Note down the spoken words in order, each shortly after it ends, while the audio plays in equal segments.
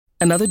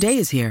Another day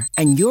is here,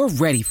 and you're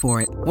ready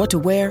for it. What to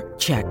wear?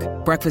 Check.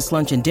 Breakfast,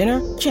 lunch, and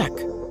dinner? Check.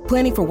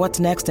 Planning for what's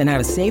next and how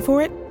to save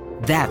for it?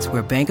 That's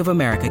where Bank of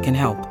America can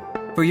help.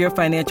 For your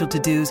financial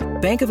to-dos,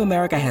 Bank of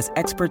America has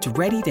experts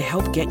ready to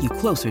help get you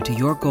closer to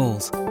your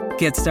goals.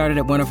 Get started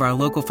at one of our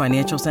local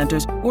financial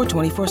centers or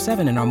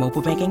 24/7 in our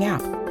mobile banking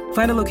app.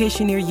 Find a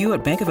location near you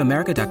at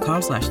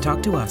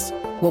bankofamerica.com/talktous.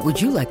 What would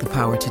you like the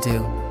power to do?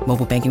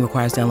 Mobile banking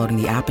requires downloading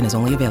the app and is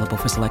only available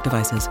for select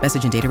devices.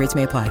 Message and data rates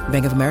may apply.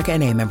 Bank of America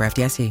N.A., member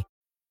FDIC.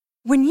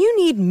 When you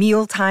need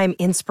mealtime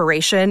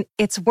inspiration,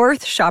 it's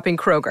worth shopping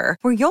Kroger,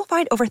 where you'll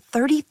find over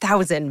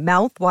 30,000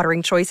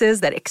 mouth-watering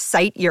choices that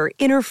excite your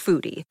inner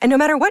foodie. And no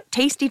matter what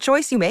tasty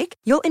choice you make,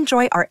 you'll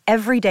enjoy our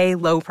everyday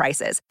low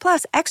prices,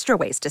 plus extra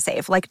ways to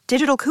save, like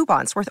digital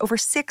coupons worth over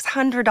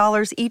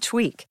 $600 each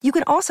week. You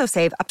can also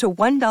save up to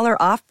 $1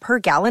 off per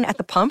gallon at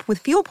the pump with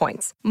fuel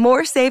points.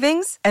 More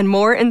savings and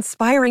more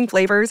inspiring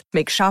flavors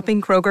make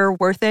shopping Kroger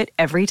worth it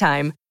every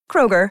time.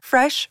 Kroger,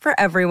 fresh for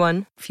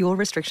everyone. Fuel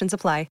restrictions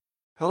apply.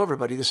 Hello,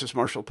 everybody. This is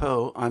Marshall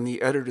Poe. I'm the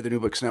editor of the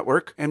New Books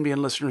Network. NBN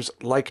listeners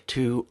like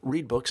to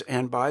read books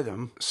and buy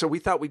them. So we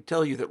thought we'd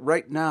tell you that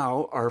right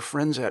now, our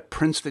friends at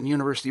Princeton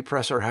University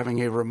Press are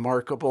having a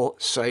remarkable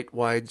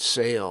site-wide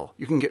sale.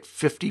 You can get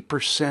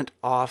 50%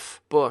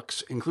 off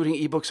books, including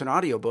ebooks and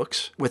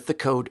audiobooks, with the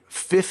code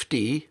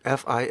 50,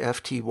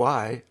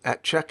 F-I-F-T-Y,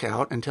 at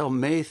checkout until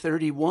May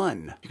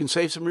 31. You can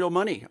save some real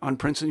money on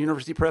Princeton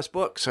University Press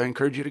books. I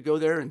encourage you to go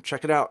there and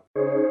check it out.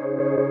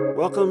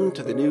 Welcome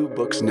to the New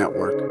Books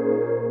Network.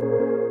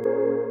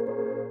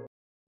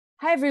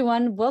 Hi,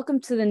 everyone. Welcome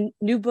to the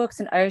New Books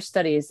in Irish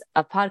Studies,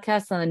 a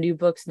podcast on the New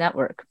Books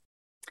Network.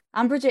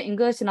 I'm Bridget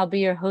English, and I'll be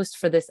your host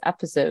for this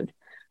episode.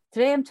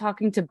 Today, I'm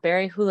talking to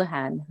Barry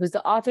Holohan, who's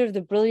the author of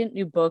the brilliant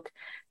new book,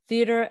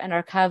 Theatre and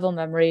Archival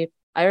Memory,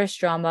 Irish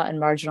Drama and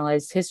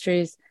Marginalized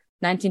Histories,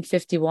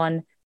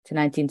 1951 to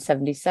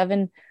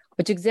 1977,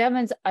 which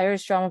examines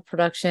Irish drama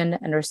production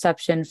and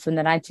reception from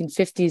the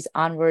 1950s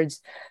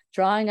onwards,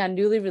 drawing on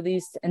newly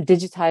released and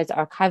digitized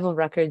archival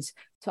records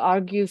to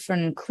argue for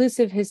an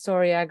inclusive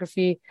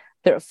historiography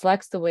that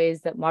reflects the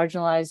ways that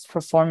marginalized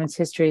performance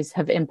histories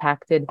have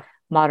impacted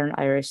modern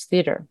Irish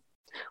theatre.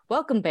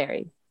 Welcome,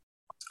 Barry.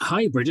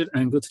 Hi, Bridget,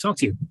 and good to talk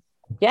to you.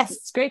 Yes,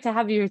 it's great to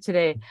have you here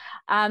today.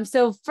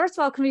 So first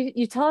of all, can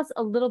you tell us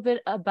a little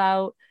bit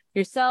about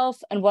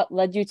yourself and what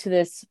led you to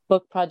this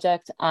book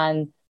project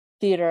on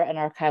theatre and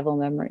archival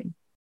memory?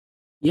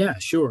 Yeah,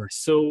 sure.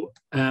 So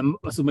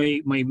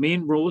my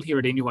main role here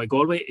at NUI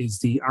Galway is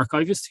the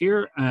archivist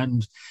here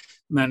and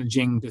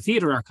managing the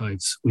theatre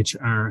archives, which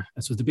are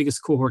the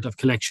biggest cohort of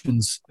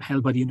collections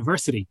held by the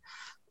university.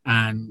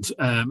 And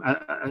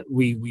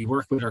we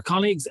work with our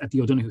colleagues at the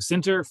O'Donoghue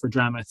Centre for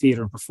Drama,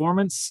 Theatre and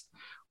Performance,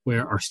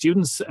 where our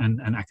students and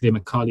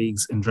academic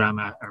colleagues in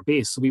drama are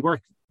based. So we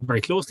work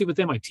very closely with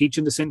them. I teach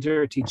in the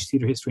centre, teach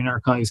theatre history and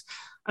archives,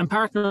 and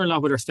partner a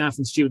lot with our staff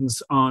and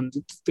students on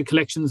the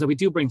collections that we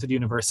do bring to the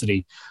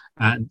university.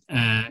 And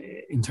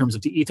in terms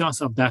of the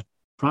ethos of that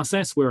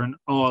process, we're an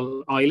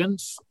all-island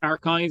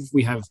archive.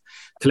 We have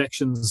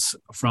collections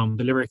from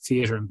the Lyric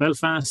Theatre in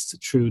Belfast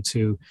through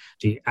to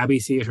the Abbey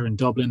Theatre in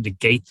Dublin, the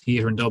Gate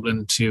Theatre in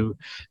Dublin, to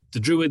the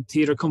Druid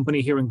Theatre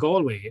Company here in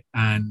Galway,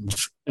 and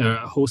a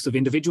host of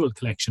individual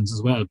collections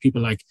as well.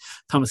 People like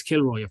Thomas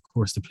Kilroy, of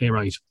course, the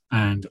playwright,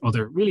 and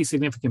other really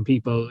significant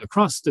people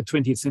across the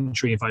 20th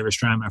century of Irish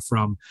drama,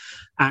 from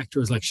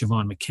actors like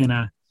Siobhan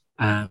McKenna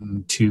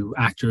to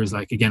actors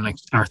like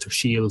Arthur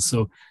Shields.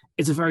 So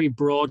it's a very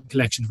broad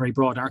collection, very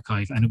broad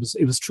archive. And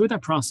it was through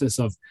that process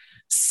of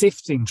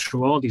sifting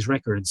through all these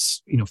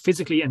records,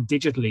 physically and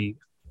digitally,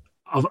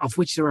 of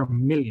which there are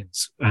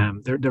millions.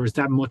 There is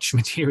that much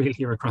material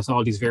here across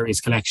all these various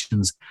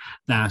collections,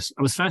 that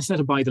I was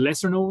fascinated by the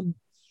lesser known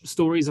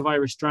stories of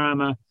Irish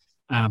drama,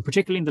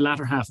 particularly in the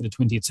latter half of the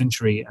 20th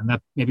century. And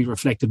that maybe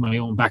reflected my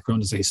own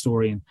background as a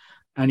historian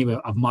anyway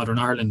of modern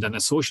Ireland, and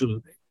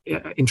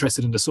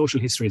interested in the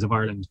social histories of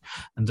Ireland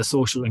and the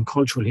social and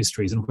cultural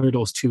histories and where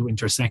those two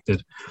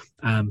intersected.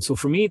 So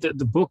for me, the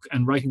book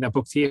and writing that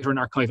book, Theatre and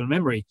Archival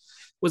Memory,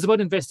 was about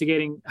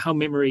investigating how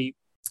memory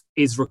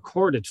is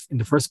recorded in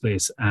the first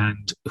place,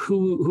 and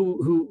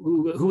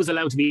who was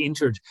allowed to be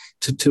entered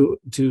to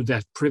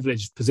that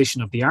privileged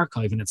position of the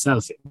archive in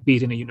itself, be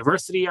it in a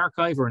university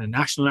archive or in a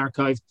national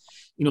archive.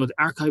 The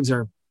archives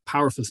are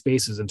powerful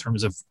spaces in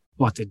terms of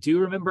what they do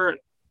remember,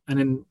 and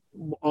then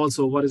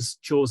also what is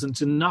chosen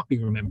to not be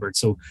remembered.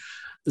 So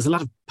there's a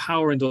lot of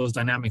power in those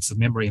dynamics of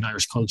memory in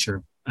Irish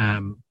culture,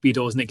 be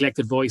those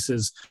neglected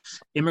voices,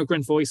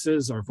 immigrant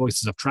voices, or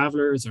voices of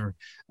travellers, or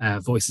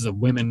voices of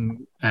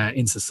women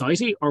in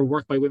society, or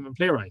work by women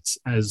playwrights,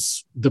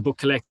 as the book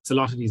collects a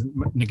lot of these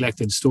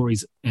neglected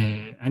stories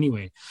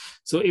anyway.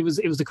 So it was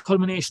the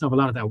culmination of a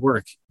lot of that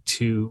work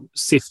to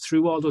sift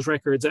through all those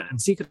records and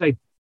see could I,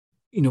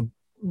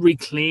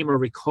 reclaim or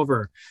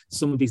recover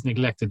some of these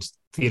neglected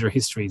theatre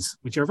histories,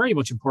 which are very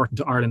much important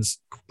to Ireland's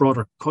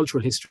broader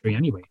cultural history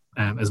anyway,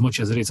 as much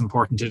as it is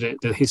important to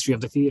the history of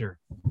the theatre.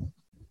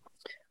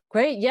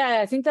 Great. Yeah,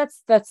 I think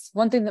that's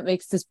one thing that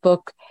makes this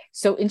book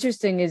so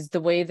interesting is the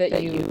way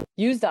that you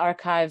use the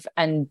archive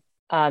and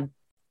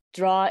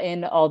draw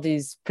in all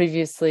these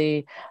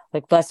previously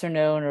like lesser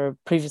known or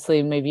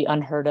previously maybe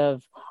unheard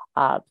of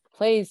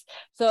plays.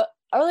 So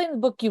early in the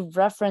book, you've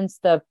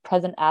referenced the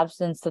present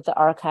absence that the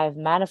archive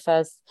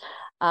manifests.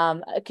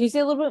 Can you say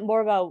a little bit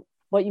more about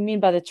what you mean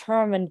by the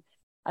term and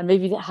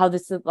maybe how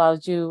this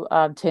allows you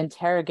to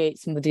interrogate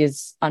some of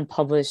these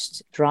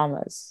unpublished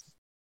dramas?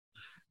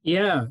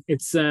 Yeah,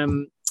 it's I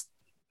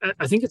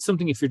think it's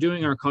something, if you're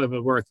doing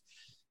archival work,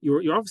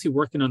 you're obviously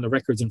working on the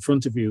records in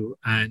front of you,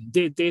 and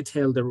they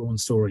tell their own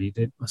story.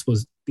 I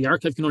suppose the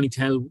archive can only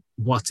tell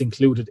what's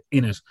included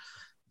in it.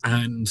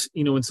 And,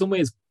 in some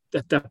ways,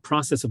 that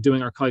process of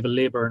doing archival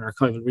labor and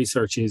archival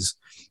research is,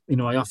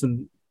 I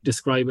often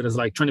describe it as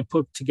like trying to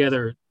put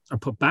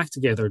back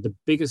together the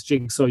biggest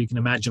jigsaw you can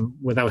imagine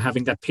without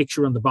having that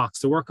picture on the box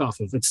to work off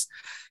of.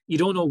 You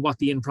don't know what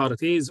the end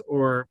product is,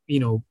 or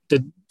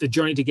the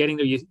journey to getting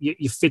there.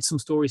 You fit some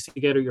stories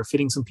together, you're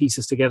fitting some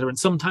pieces together, and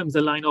sometimes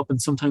they line up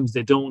and sometimes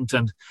they don't,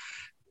 and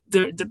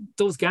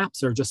those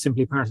gaps are just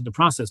simply part of the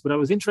process. But I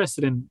was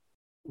interested in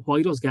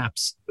why those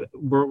gaps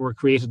were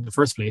created in the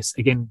first place.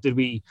 Again, did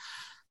we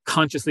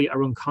consciously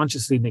or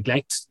unconsciously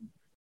neglect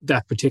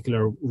that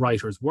particular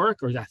writer's work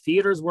or that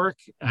theatre's work,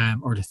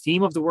 or the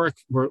theme of the work?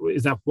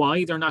 Is that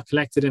why they're not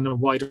collected in a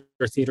wider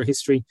theatre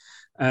history?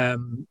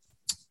 And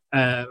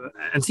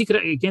seek it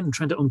again,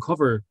 trying to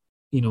uncover,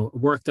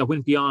 work that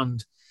went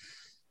beyond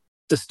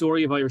the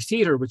story of Irish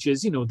theatre, which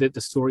is, the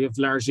story of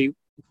largely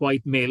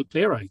white male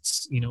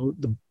playwrights,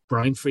 the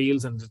Brian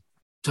Friels and the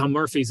Tom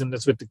Murphys, and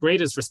that's with the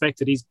greatest respect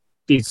to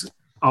these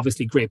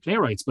obviously great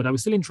playwrights. But I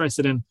was still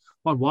interested in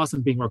what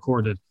wasn't being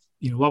recorded,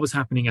 what was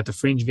happening at the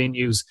fringe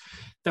venues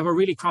that were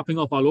really cropping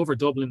up all over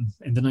Dublin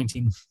in the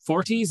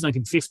 1940s,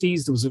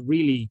 1950s. There was a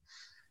really,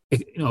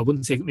 I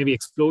wouldn't say maybe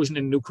explosion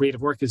in new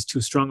creative work is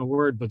too strong a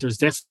word, but there's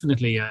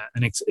definitely a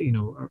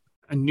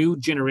new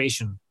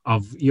generation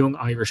of young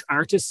Irish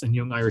artists and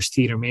young Irish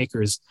theatre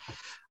makers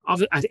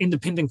at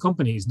independent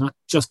companies, not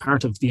just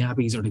part of the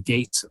Abbeys or the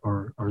Gates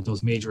or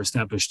those major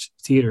established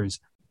theatres,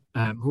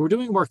 who were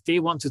doing work they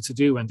wanted to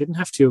do and didn't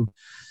have to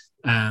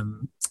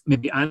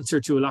maybe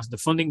answer to a lot of the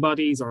funding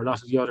bodies or a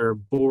lot of the other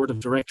board of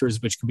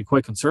directors, which can be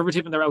quite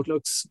conservative in their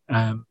outlooks.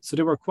 So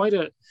they were quite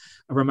a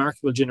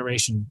remarkable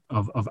generation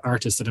of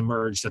artists that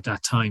emerged at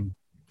that time.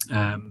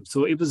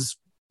 So it was,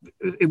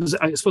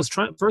 I suppose,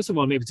 first of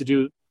all, maybe to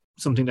do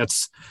something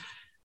that's,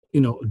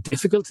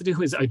 difficult to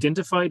do is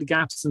identify the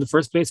gaps in the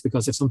first place,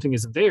 because if something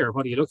isn't there,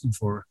 what are you looking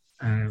for?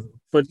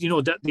 But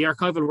the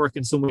archival work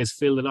in some ways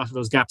filled a lot of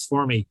those gaps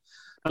for me.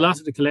 A lot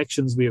of the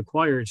collections we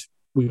acquired,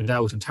 we went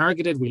out and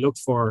targeted, we looked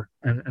for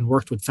and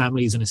worked with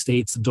families and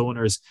estates and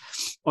donors.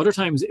 Other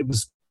times it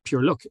was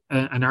pure luck.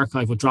 An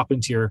archive would drop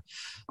into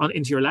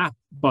your lap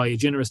by a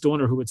generous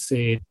donor who would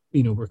say,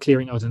 we're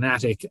clearing out an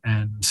attic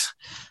and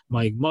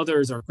my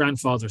mother's or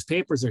grandfather's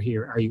papers are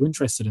here. Are you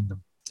interested in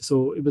them?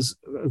 So it was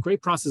a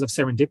great process of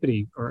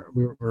serendipity, or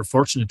we were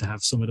fortunate to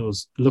have some of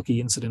those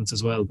lucky incidents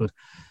as well. But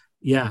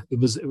yeah, it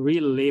was a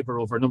real labor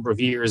over a number of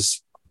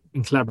years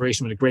in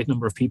collaboration with a great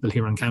number of people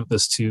here on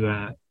campus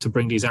to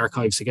bring these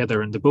archives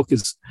together. And the book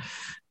is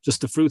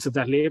just the fruits of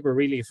that labor,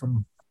 really,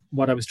 from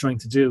what I was trying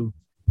to do.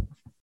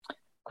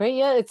 Great.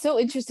 Yeah, it's so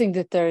interesting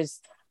that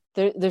there's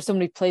so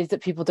many plays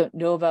that people don't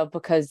know about,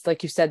 because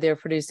like you said, they're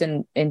produced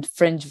in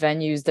fringe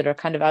venues that are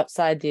kind of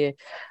outside the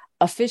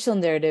official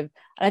narrative.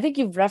 And I think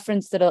you've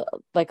referenced that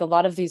a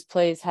lot of these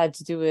plays had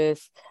to do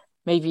with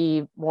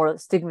maybe more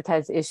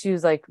stigmatized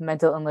issues like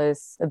mental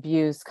illness,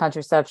 abuse,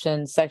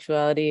 contraception,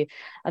 sexuality,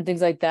 and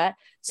things like that.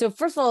 So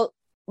first of all,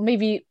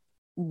 maybe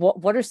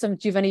what are do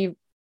you have any,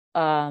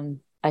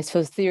 I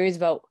suppose, theories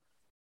about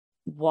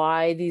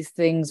why these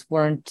plays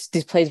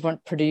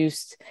weren't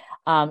produced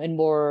in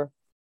more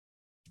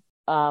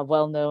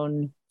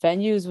well-known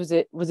venues?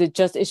 Was it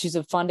just issues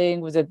of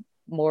funding? Was it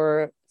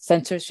more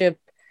censorship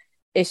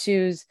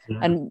issues? Yeah.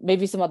 And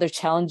maybe some other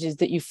challenges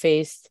that you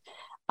faced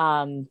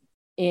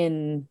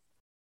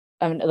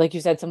like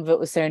you said, some of it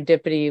was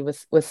serendipity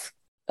with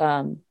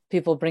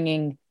people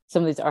bringing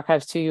some of these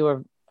archives to you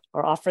or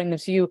offering them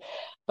to you.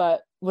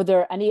 But were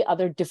there any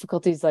other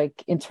difficulties,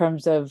 like in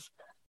terms of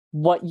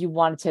what you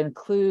wanted to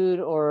include,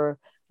 or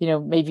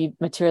maybe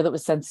material that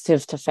was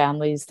sensitive to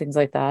families, things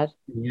like that?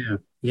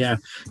 Yeah.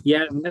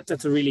 And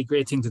that's a really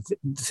great thing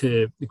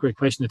a great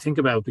question to think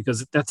about,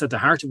 because that's at the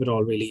heart of it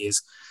all. Really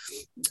is,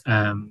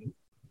 how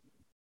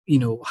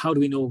do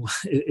we know?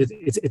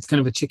 It's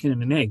kind of a chicken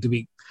and an egg.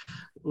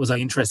 Was I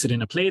interested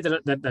in a play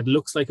that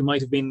looks like it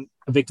might have been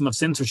a victim of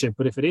censorship?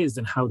 But if it is,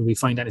 then how do we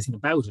find anything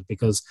about it?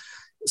 Because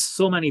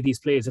so many of these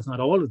plays, if not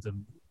all of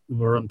them,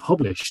 were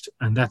unpublished,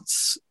 and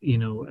that's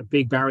a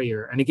big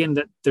barrier. And again,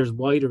 that there's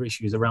wider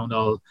issues around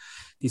all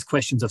these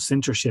questions of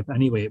censorship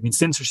anyway. I mean,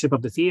 censorship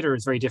of the theatre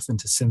is very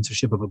different to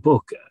censorship of a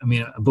book. I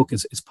mean, a book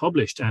is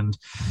published, and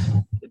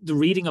the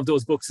reading of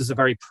those books is a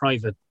very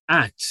private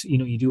act.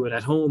 You do it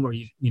at home, or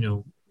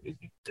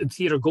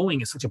theatre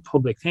going is such a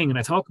public thing. And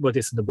I talk about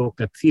this in the book,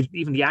 that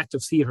even the act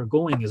of theatre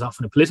going is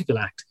often a political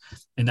act,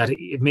 and that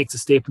it makes a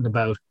statement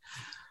about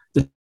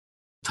the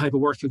type of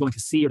work you're going to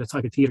see or the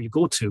type of theatre you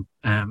go to.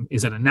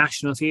 Is it a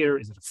national theatre?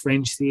 Is it a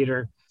French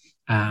theatre?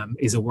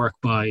 Is it work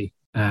by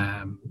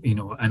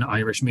an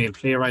Irish male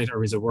playwright,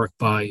 or is it work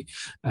by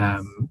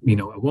a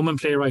woman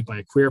playwright, by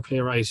a queer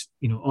playwright?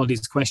 All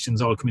these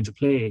questions all come into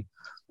play.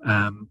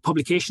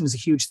 Publication is a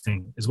huge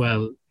thing as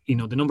well.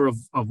 The number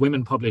of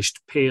women published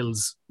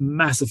pales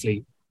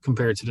massively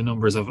compared to the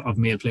numbers of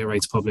male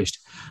playwrights published.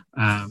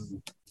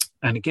 And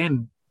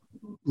again,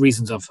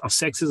 reasons of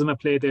sexism at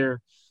play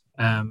there,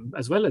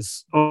 as well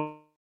as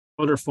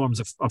other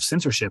forms of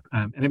censorship.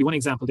 And maybe one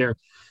example there,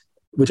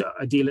 which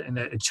I deal in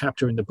a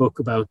chapter in the book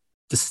about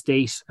the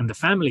state and the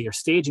family, or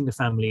staging the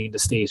family in the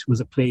state, was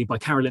a play by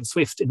Carolyn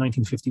Swift in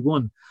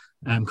 1951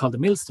 called The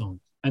Millstone.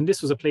 And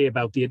this was a play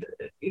about the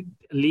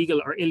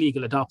legal or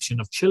illegal adoption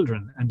of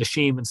children and the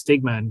shame and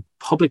stigma and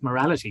public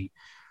morality,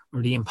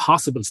 or the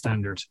impossible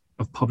standard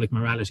of public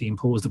morality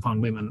imposed upon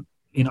women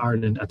in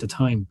Ireland at the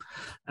time.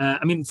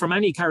 For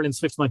many, Carolyn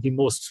Swift might be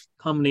most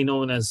commonly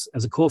known as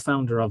a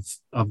co-founder of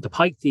the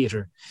Pike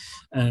Theatre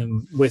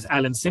with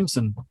Alan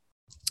Simpson.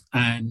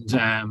 And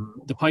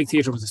the Pike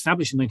Theatre was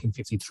established in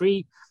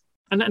 1953.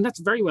 And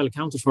that's very well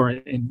accounted for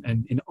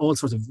in all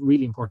sorts of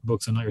really important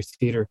books on Irish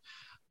theatre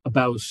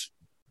about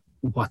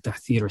what that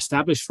theatre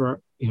established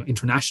for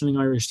international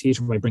Irish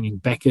theatre, by bringing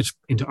Beckett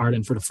into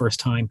Ireland for the first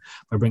time,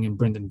 by bringing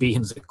Brendan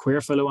Behan as a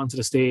queer fellow onto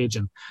the stage,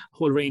 and a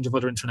whole range of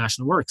other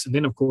international works. And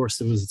then, of course,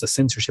 there was the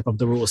censorship of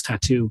the Rose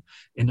Tattoo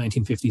in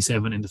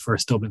 1957 in the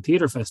first Dublin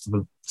Theatre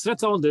Festival. So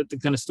that's all the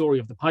kind of story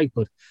of the Pike.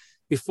 But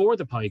before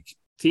the Pike,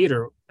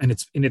 theatre, and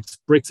it's in its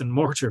bricks and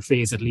mortar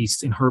phase, at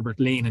least in Herbert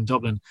Lane in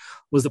Dublin,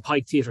 was the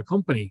Pike Theatre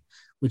Company,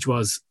 which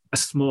was a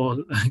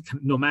small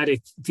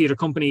nomadic theatre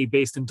company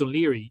based in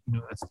Dunleary,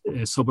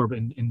 a suburb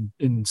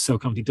in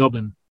South County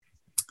Dublin.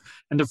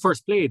 And the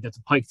first play that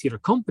the Pike Theatre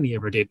Company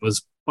ever did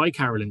was by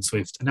Carolyn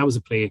Swift, and that was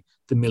a play,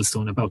 The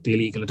Millstone, about the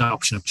illegal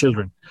adoption of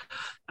children.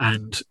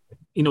 And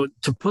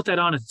to put that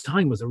on at the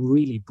time was a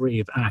really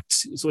brave act.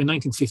 So in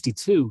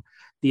 1952,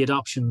 the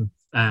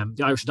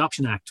Irish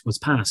Adoption Act was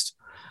passed,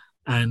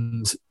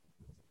 and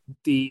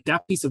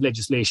that piece of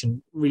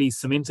legislation really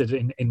cemented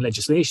in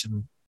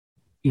legislation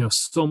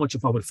so much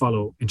of what would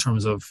follow in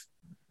terms of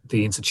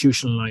the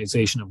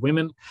institutionalization of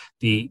women,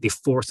 the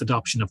forced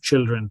adoption of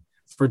children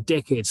for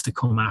decades to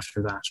come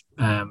after that,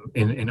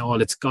 in all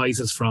its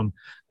guises, from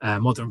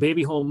mother and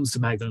baby homes to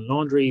Magdalen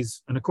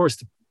laundries, and of course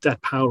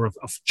that power of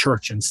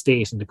church and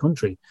state in the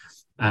country,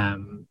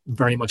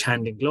 very much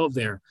hand in glove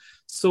there.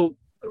 So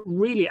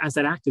really, as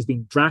that act is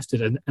being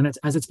drafted and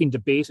as it's been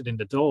debated in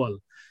the Dáil,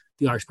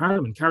 the Irish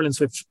Parliament, Carolyn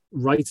Swift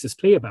writes this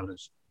play about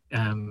it.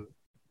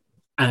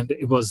 And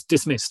it was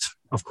dismissed,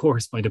 of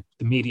course, by the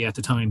media at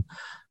the time.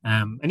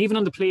 And even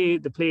on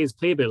the play's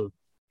playbill,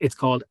 it's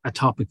called a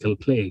topical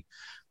play.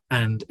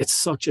 And it's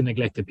such a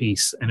neglected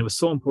piece. And it was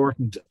so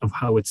important of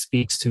how it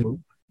speaks to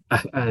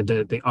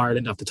the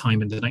Ireland of the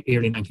time in the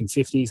early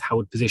 1950s, how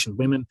it positioned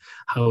women,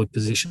 how it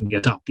positioned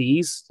the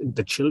adoptees,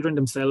 the children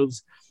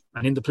themselves.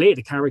 And in the play,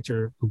 the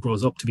character who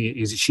grows up to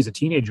be, she's a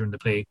teenager in the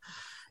play,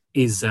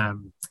 is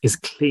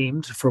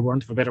claimed, for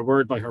want of a better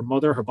word, by her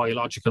mother, her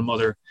biological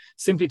mother,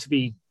 simply to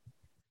be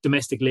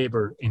domestic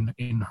labor in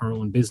her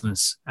own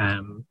business.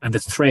 And the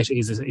threat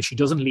is if she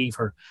doesn't leave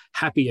her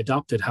happy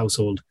adopted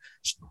household,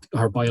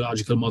 her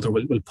biological mother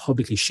will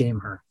publicly shame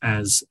her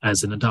as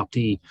an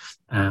adoptee,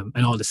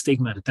 and all the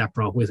stigma that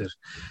brought with it.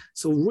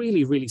 So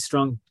really, really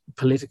strong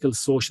political,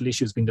 social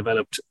issues being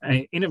developed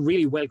in a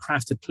really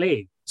well-crafted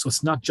play. So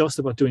it's not just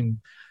about doing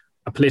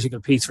a political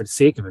piece for the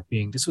sake of it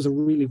being. This was a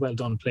really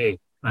well-done play.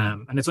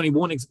 And it's only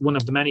one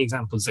of the many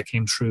examples that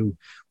came through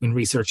when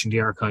researching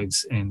the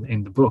archives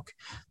in the book.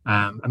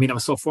 I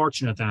was so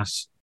fortunate that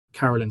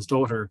Carolyn's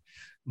daughter,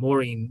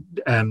 Maureen,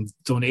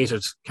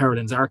 donated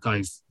Carolyn's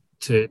archive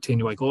to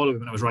NUI Galway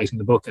when I was writing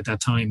the book at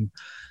that time.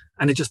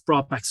 And it just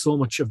brought back so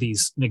much of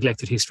these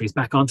neglected histories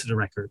back onto the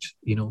record,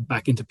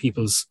 back into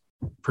people's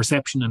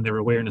perception and their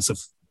awareness of,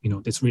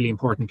 this really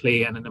important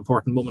play and an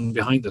important woman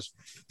behind it.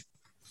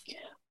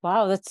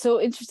 Wow, that's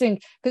so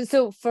interesting.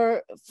 So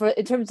for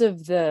in terms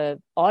of the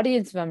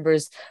audience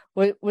members,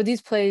 were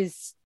these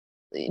plays,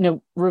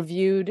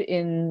 reviewed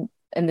in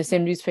the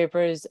same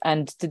newspapers,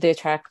 and did they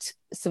attract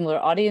similar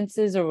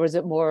audiences, or was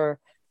it more,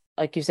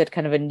 like you said,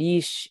 kind of a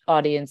niche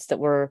audience that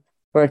were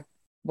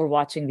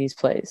watching these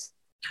plays?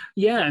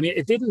 Yeah,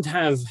 it didn't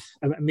have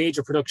a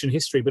major production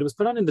history, but it was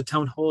put on in the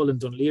town hall in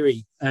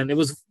Dunleary, and it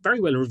was very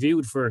well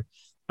reviewed for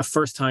a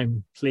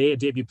first-time play, a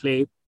debut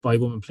play by a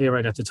woman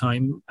playwright at the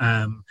time.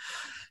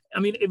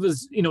 It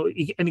was,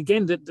 and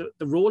again, the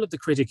role of the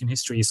critic in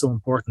history is so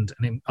important,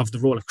 and of the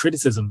role of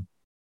criticism.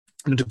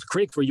 And the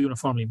critic were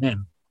uniformly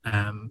men,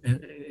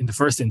 in the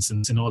first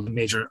instance, in all the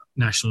major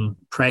national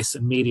press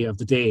and media of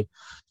the day.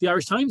 The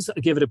Irish Times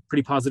gave it a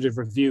pretty positive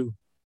review.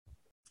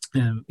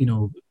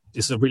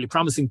 This is a really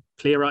promising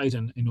playwright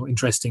and,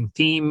 interesting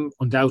theme,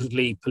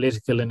 undoubtedly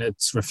political, and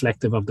it's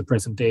reflective of the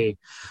present day.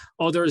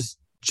 Others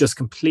just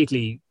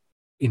completely,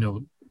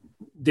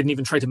 didn't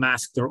even try to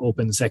mask their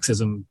open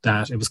sexism,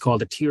 that it was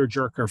called a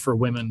tearjerker for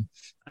women,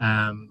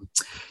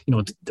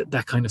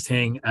 that kind of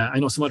thing. I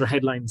know some other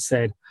headlines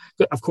said,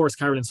 of course,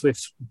 Carolyn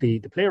Swift, the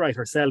playwright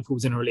herself, who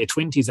was in her late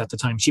 20s at the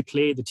time, she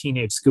played the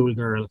teenage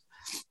schoolgirl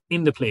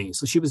in the play.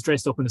 So she was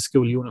dressed up in a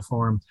school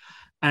uniform.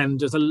 And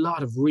there's a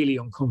lot of really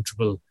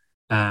uncomfortable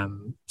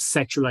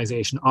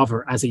sexualization of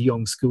her as a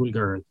young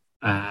schoolgirl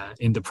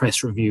in the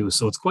press review.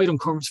 So it's quite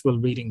uncomfortable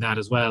reading that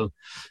as well.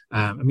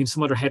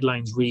 Some other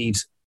headlines read,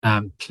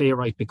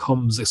 playwright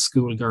becomes a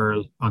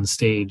schoolgirl on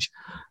stage,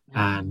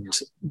 and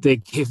they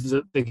give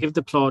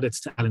the plaudits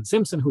to Alan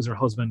Simpson, who's her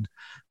husband.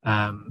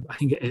 I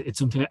think it's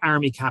something like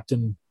Army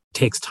Captain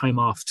takes time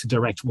off to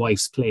direct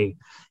wife's play.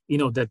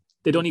 That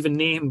they don't even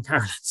name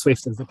Carolyn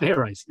Swift as the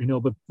playwright,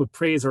 but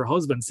praise her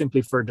husband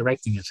simply for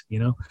directing it.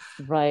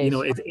 Right.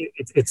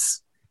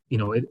 It's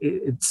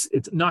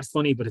not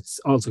funny, but it's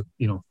also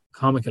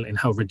comical in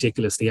how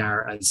ridiculous they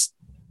are as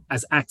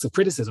acts of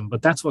criticism.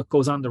 But that's what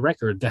goes on the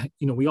record, that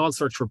we all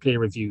search for play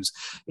reviews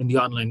in the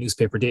online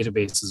newspaper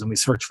databases, and we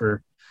search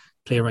for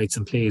playwrights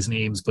and plays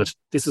names, but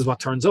this is what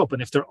turns up.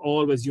 And if they're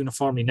always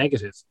uniformly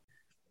negative,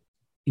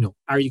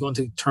 are you going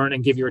to turn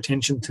and give your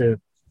attention to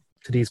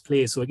these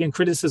plays? So again,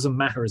 criticism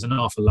matters an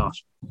awful lot.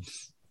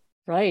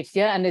 Right.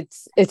 Yeah. And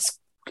it's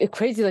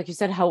crazy, like you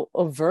said, how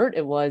overt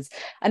it was.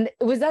 And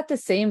was that the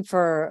same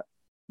for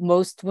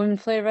most women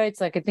playwrights?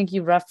 Like, I think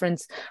you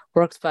referenced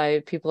works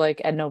by people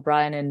like Edna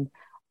O'Brien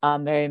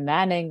and Mary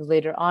Manning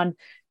later on.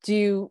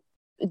 Do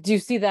you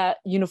see that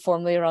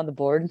uniformly around the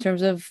board in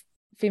terms of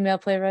female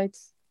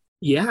playwrights?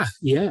 Yeah,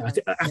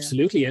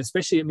 absolutely.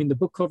 Especially, the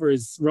book cover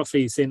is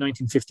roughly, say,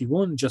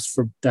 1951,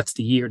 that's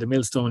the year The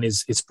Millstone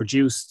is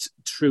produced,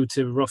 through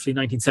to roughly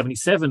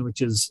 1977,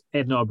 which is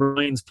Edna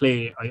O'Brien's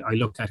play I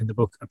look at in the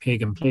book, A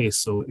Pagan Place.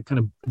 So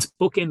it's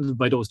bookended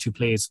by those two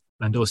plays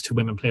and those two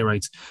women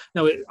playwrights.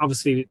 Now,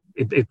 obviously,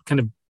 it kind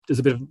of, there's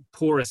a bit of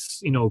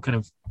porous, kind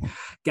of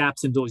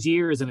gaps in those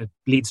years, and it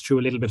bleeds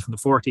through a little bit from the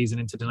 40s and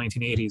into the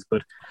 1980s.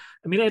 But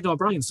Edna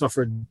O'Brien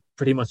suffered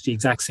pretty much the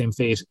exact same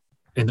fate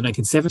in the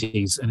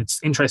 1970s. And it's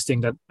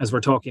interesting that as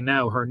we're talking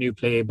now, her new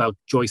play about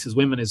Joyce's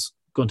women is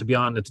going to be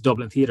on at the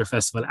Dublin Theatre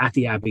Festival at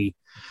the Abbey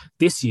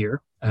this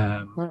year.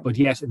 But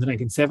yet in the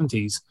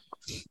 1970s,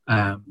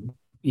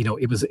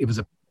 it was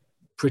a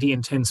pretty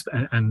intense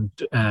and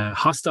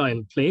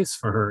hostile place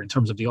for her in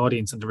terms of the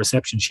audience and the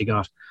reception she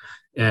got.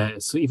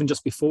 So even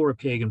just before A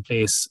Pagan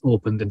Place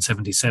opened in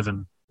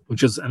 1977,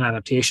 which was an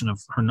adaptation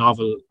of her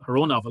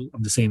own novel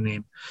of the same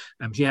name,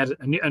 she had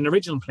an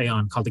original play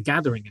on called The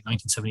Gathering in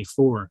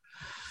 1974.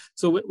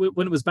 So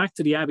when it was back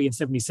to the Abbey in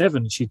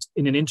 1977,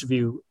 in an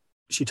interview,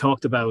 she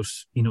talked about,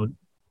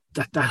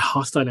 that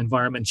hostile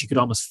environment. She could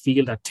almost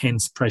feel that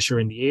tense pressure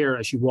in the air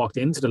as she walked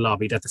into the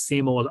lobby, that the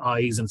same old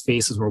eyes and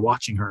faces were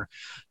watching her,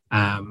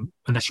 and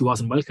that she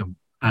wasn't welcome.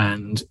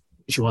 And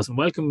she wasn't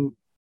welcome,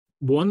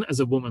 one, as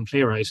a woman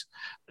playwright,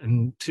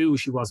 and two,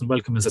 she wasn't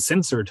welcome as a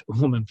censored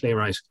woman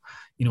playwright.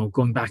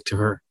 Going back to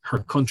her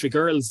Country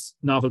Girls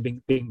novel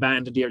being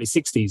banned in the early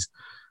 60s,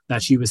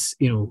 that she was,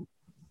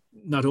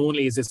 not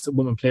only is this a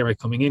woman playwright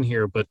coming in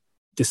here, but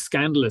this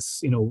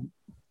scandalous,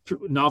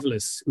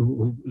 novelist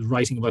who was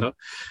writing about,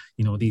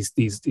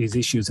 these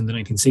issues in the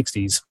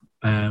 1960s.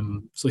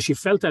 So she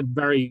felt that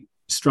very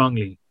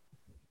strongly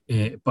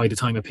by the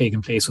time A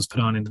Pagan Place was put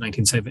on in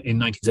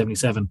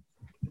 1977.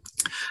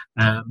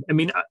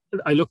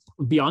 I look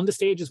beyond the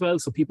stage as well.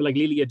 So people like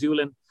Lelia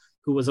Doolin,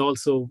 who was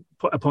also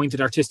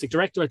appointed artistic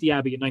director at the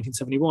Abbey in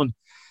 1971.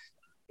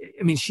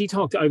 She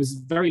talked, I was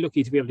very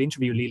lucky to be able to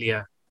interview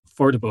Lelia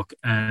for the book.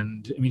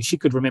 And she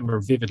could remember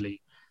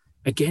vividly,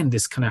 again,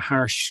 this kind of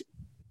harsh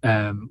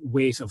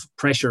weight of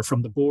pressure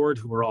from the board,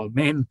 who were all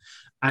men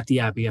at the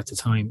Abbey at the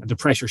time, and the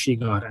pressure she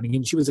got. And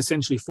again, she was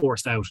essentially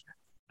forced out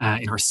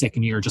in her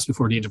second year, just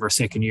before the end of her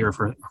second year of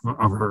her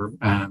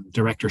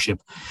directorship.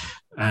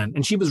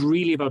 And she was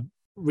really about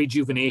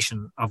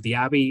rejuvenation of the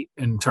Abbey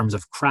in terms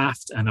of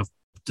craft and of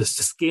the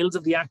skills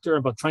of the actor,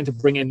 about trying to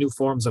bring in new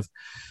forms of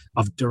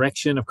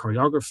direction, of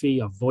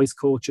choreography, of voice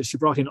coaches. She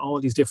brought in all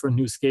these different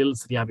new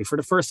skills to the Abbey for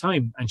the first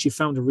time, and she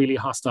found a really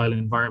hostile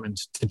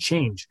environment to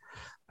change.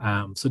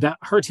 So that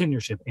her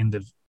tenureship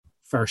ended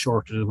far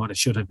shorter than what it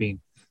should have been.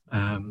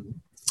 And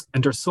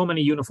there's so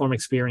many uniform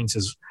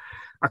experiences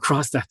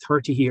across that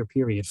 30-year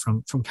period,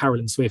 from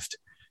Carolyn Swift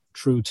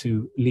through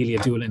to Lelia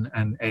Doolin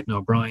and Edna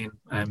O'Brien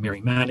and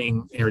Mary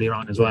Manning earlier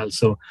on as well.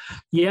 So,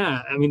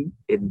 yeah,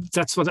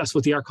 that's what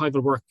the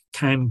archival work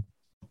can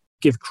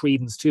give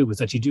credence to, is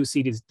that you do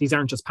see these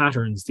aren't just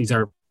patterns; these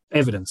are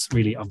evidence,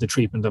 really, of the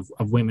treatment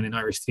of women in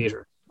Irish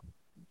theatre.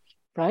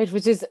 Right,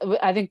 which is,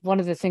 I think, one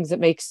of the things that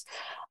makes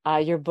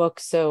your book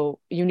so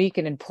unique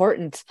and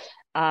important.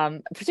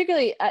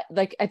 Particularly,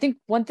 I think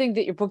one thing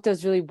that your book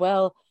does really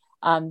well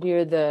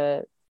near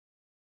the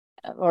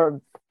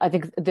or I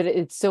think that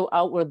it's so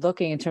outward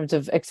looking in terms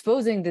of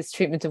exposing this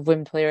treatment of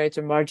women playwrights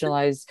or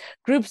marginalized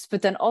groups.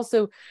 But then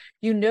also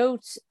you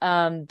note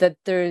that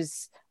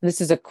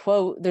this is a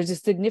quote, there's a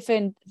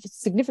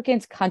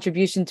significant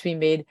contribution to be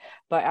made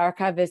by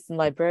archivists and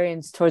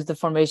librarians towards the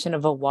formation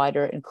of a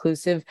wider,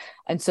 inclusive,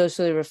 and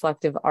socially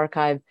reflective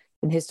archive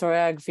and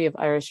historiography of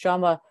Irish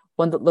drama,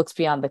 one that looks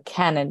beyond the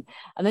canon.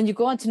 And then you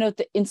go on to note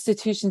that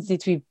institutions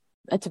need to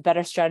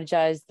better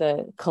strategize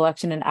the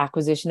collection and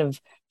acquisition of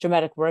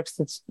dramatic works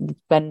that's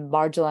been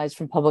marginalized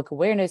from public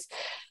awareness.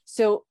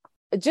 So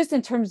just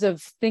in terms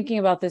of thinking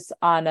about this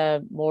on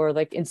a more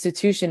like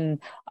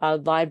institution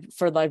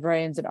for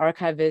librarians and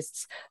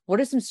archivists, what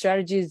are some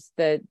strategies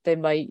that they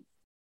might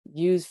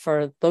use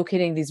for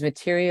locating these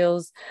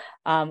materials,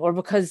 or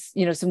because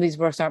some of these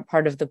works aren't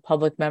part of the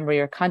public memory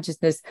or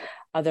consciousness,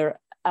 are there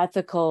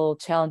ethical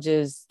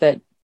challenges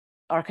that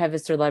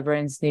archivists or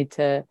librarians need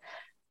to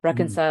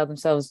reconcile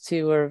themselves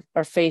to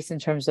or face in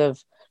terms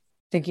of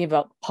thinking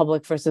about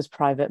public versus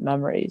private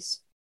memories?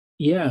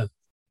 Yeah,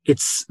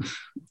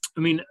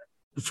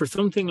 for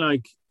something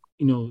like,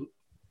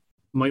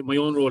 my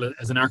own role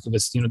as an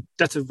archivist,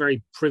 that's a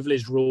very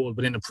privileged role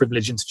within a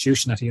privileged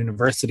institution at a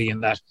university,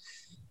 in that,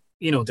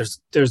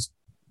 there's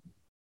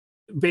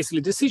basically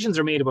decisions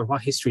are made about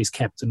what history is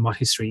kept and what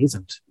history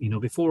isn't.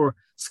 Before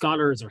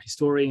scholars or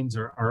historians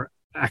or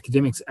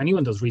academics,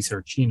 anyone does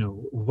research,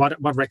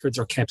 what records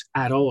are kept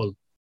at all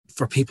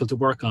for people to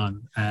work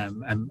on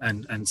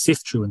and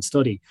sift through and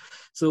study.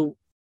 So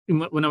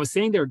when I was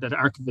saying there that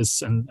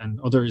archivists and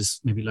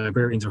others, maybe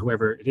librarians or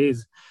whoever it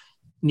is,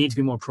 need to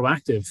be more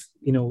proactive,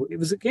 it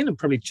was again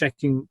probably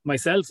checking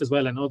myself as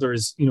well and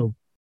others,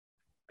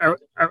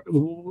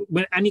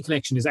 when any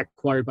collection is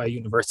acquired by a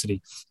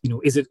university,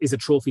 is it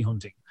trophy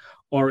hunting,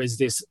 or is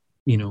this,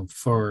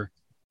 for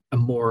a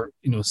more,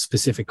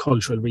 specific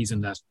cultural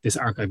reason that this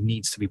archive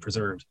needs to be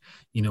preserved?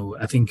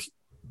 I think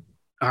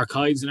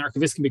archives and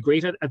archivists can be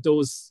great at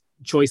those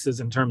choices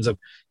in terms of,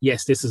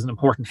 yes, this is an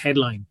important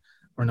headline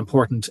or an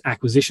important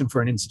acquisition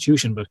for an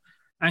institution, but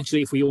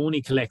actually if we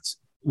only collect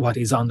what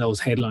is on those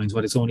headlines,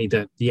 what is only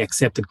the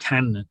accepted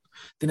canon,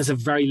 then it's a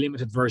very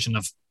limited version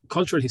of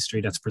cultural history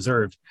that's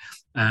preserved.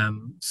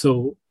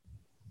 So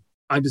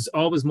I was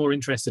always more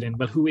interested in,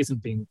 who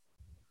isn't being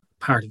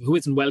part of, who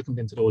isn't welcomed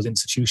into those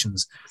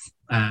institutions.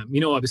 I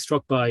was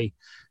struck by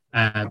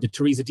the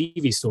Teresa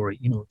Deevy story,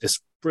 this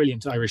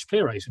brilliant Irish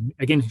playwright. And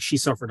again, she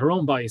suffered her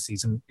own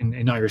biases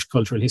in Irish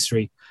cultural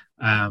history.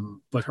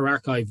 But her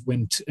archive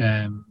went,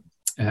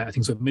 I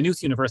think so,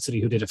 Maynooth University,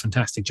 who did a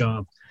fantastic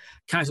job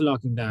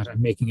cataloguing that and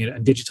making it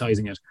and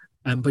digitizing it.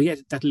 But yet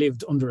that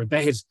lived under a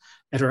bed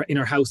in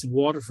her house in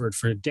Waterford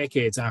for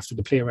decades after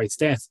the playwright's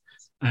death.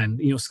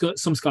 And,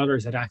 some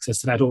scholars had access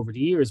to that over the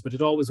years, but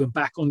it always went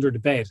back under the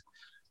bed.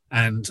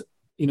 And,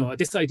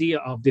 this idea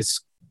of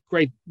this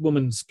great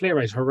woman's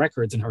playwright, her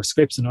records and her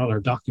scripts and all her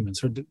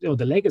documents,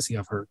 the legacy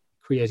of her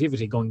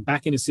creativity going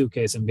back in a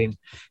suitcase and being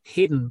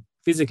hidden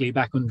physically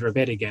back under a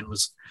bed again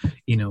was,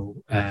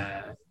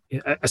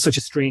 such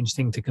a strange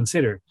thing to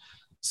consider.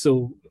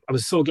 So I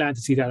was so glad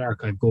to see that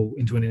archive go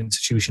into an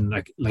institution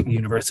like the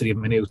University of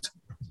Maynooth.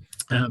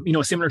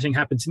 A similar thing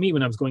happened to me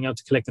when I was going out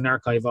to collect an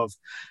archive of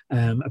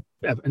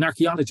an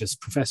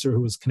archaeologist professor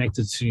who was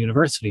connected to the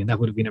university, and that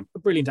would have been a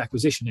brilliant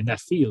acquisition in that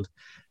field.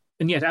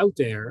 And yet out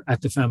there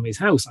at the family's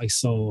house, I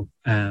saw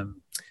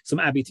some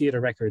Abbey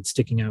Theatre records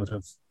sticking out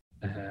of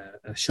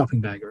a shopping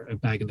bag or a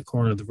bag in the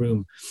corner of the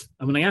room.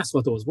 And when I asked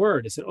what those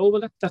were, they said, "Oh,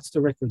 well, that's the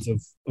records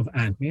of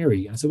Aunt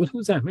Mary." And I said, "Well,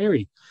 who's Aunt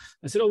Mary?"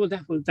 I said, "Oh,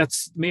 well,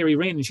 that's Mary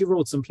Wren, and she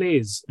wrote some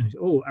plays." And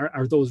 "Oh,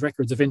 are those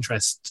records of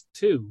interest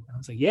too?" And I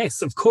was like,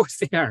 "Yes, of course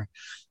they are."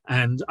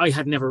 And I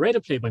had never read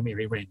a play by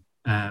Mary Wren.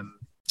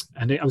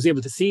 And I was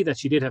able to see that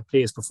she did have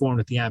plays performed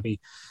at the Abbey.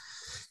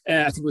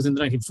 I think it was in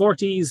the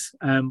 1940s.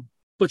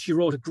 But she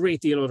wrote a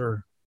great deal of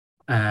other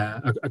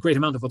a great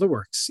amount of other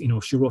works.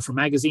 She wrote for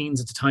magazines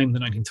at the time in the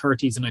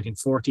 1930s and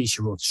 1940s.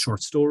 She wrote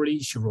short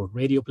stories. She wrote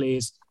radio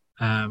plays.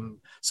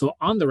 So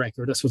on the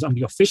record, this was on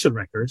the official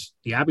record,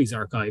 the Abbey's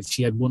archive,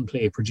 she had one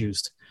play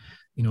produced.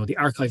 The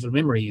archival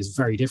memory is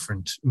very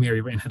different.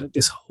 Mary Wren had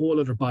this whole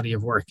other body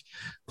of work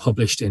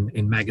published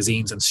in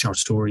magazines and short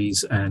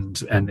stories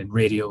and in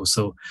radio.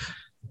 So,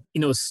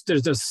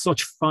 there's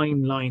such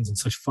fine lines and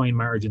such fine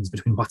margins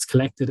between what's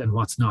collected and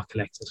what's not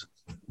collected.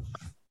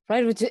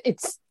 Right, which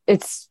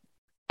it's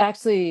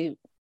actually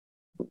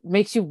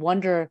makes you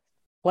wonder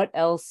what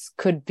else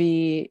could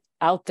be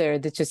out there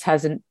that just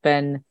hasn't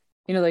been,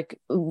 like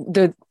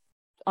the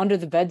under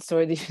the bed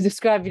story that you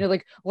described,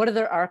 like what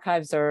other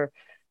archives are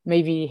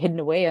maybe hidden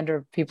away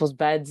under people's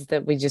beds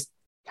that we just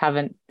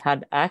haven't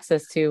had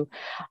access to.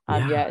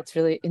 Yeah, it's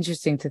really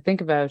interesting to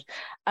think about.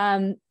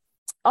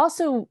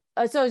 Also,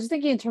 so I was just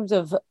thinking in terms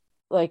of,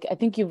 like, I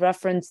think you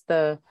referenced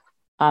to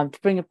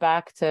bring it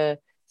back to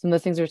some of the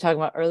things we were talking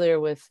about earlier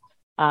with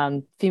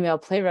female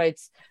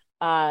playwrights.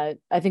 I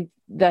think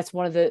that's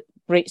one of the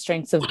great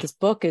strengths of this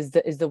book is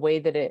the way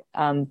that it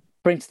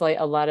brings to light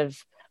a lot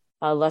of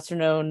lesser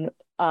known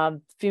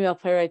female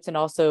playwrights, and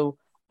also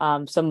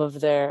some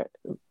of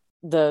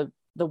the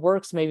the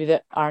works maybe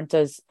that aren't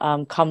as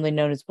commonly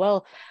known as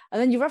well.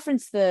 And then you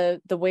referenced the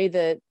way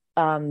that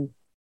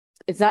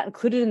it's not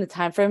included in the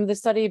time frame of the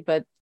study,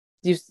 but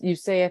you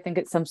say, I think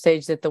at some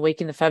stage, that the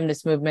Waking the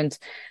Feminist movement,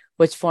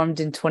 which formed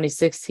in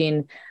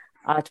 2016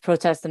 to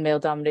protest the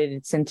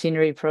male-dominated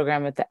centenary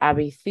program at the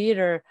Abbey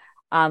Theatre.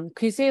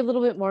 Could you say a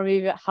little bit more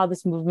maybe about how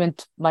this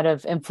movement might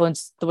have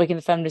influenced, the Waking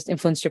the Feminist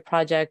influenced your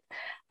project,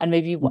 and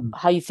maybe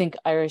how you think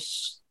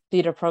Irish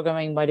theatre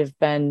programming might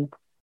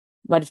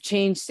have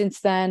changed since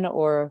then,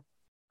 or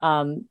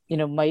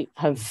might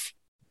have,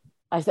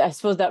 I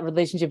suppose, that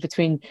relationship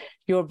between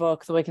your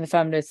book, The Waking the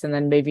Feminists, and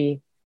then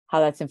maybe how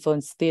that's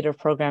influenced theatre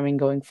programming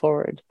going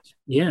forward.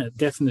 Yeah,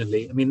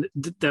 definitely. I mean,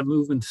 that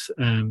movement,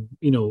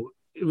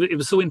 it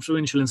was so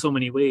influential in so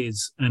many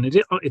ways, and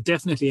it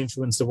definitely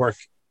influenced the work,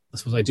 I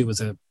suppose, I do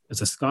as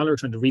a scholar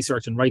trying to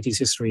research and write these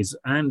histories,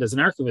 and as an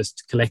archivist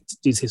to collect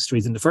these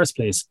histories in the first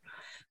place.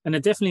 And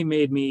it definitely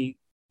made me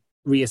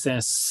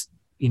reassess,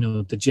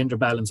 the gender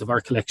balance of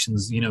our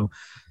collections.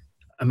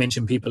 I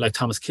mentioned people like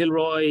Thomas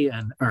Kilroy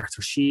and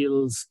Arthur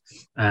Shields.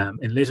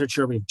 In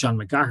literature, we have John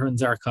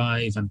McGahern's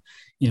archive, and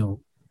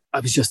I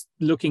was just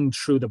looking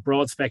through the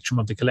broad spectrum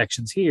of the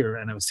collections here,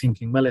 and I was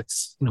thinking, well,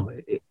 it's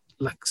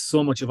like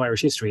so much of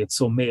Irish history, it's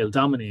so male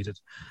dominated,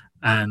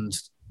 and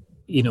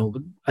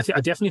I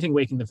definitely think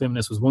Waking the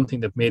Feminist was one thing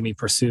that made me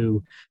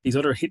pursue these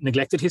other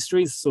neglected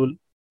histories. So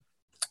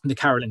the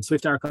Carolyn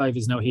Swift archive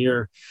is now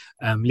here.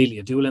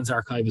 Lelia Doolan's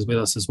archive is with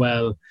us as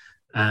well.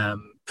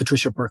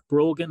 Patricia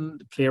Burke-Brogan,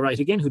 the playwright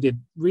again, who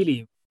did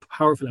really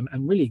powerful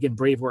and really, again,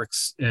 brave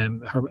works.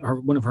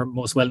 One of her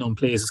most well-known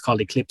plays is called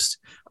Eclipsed,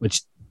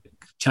 which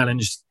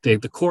challenged the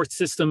court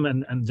system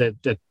and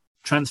the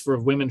transfer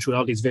of women through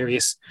all these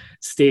various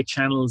state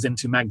channels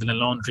into Magdalen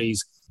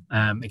laundries.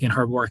 Again,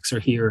 her works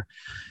are here.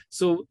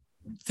 So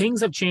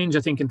things have changed,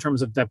 I think, in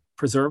terms of the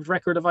preserved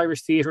record of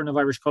Irish theatre and of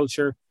Irish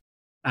culture.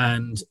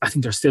 And I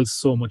think there's still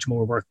so much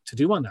more work to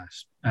do on that.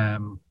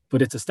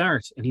 But it's a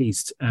start, at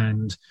least.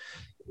 And,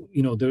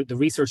 the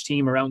research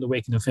team around the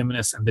Waking of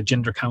Feminists and the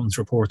Gender Counts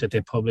report that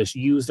they published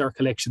used our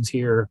collections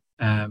here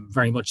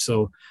very much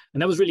so.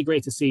 And that was really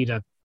great to see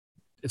that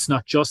it's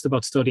not just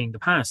about studying the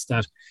past,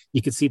 that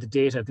you could see the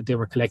data that they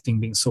were collecting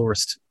being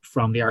sourced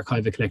from the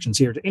archival collections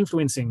here to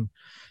influencing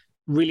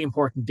really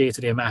important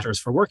day-to-day matters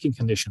for working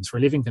conditions, for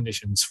living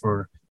conditions,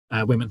 for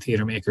women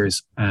theatre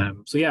makers.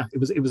 So yeah, it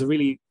was a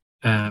really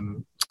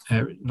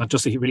not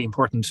just a really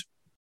important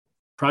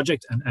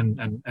project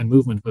and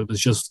movement, but it was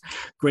just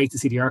great to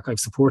see the archive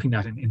supporting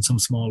that in some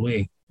small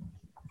way.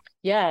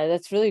 Yeah,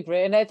 that's really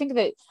great. And I think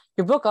that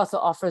your book also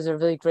offers a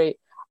really great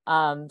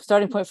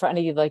starting point for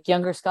any like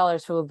younger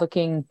scholars who are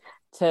looking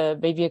to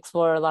maybe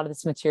explore a lot of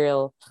this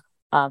material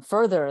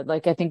further.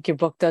 Like, I think your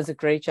book does a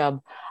great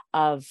job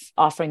of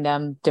offering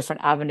them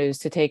different avenues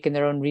to take in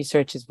their own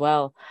research as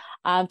well.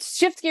 To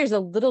shift gears a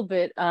little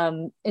bit,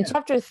 in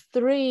chapter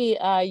 3,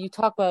 you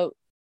talk about,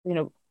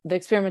 the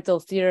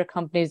experimental theater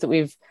companies that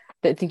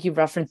I think you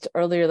referenced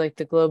earlier, like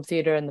the Globe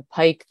Theatre and the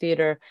Pike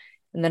Theatre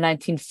in the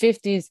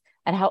 1950s,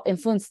 and how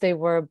influenced they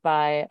were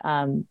by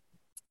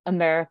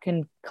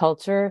American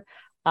culture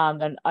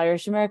and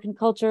Irish American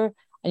culture.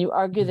 And you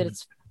argue that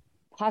it's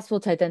possible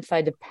to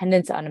identify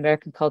dependence on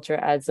American culture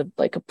as a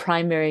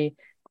primary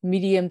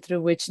medium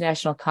through which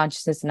national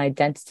consciousness and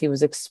identity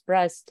was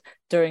expressed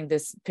during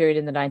this period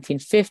in the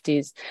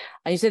 1950s.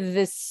 And you said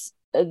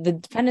that the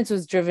dependence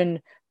was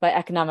driven by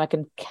economic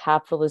and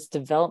capitalist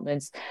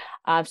developments.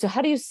 So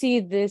how do you see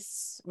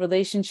this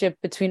relationship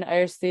between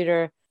Irish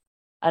theatre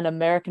and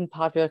American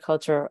popular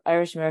culture,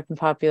 Irish American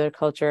popular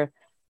culture,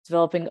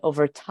 developing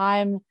over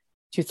time?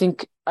 Do you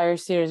think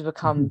Irish theatre has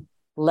become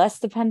less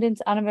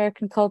dependent on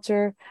American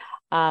culture?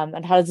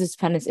 And how does this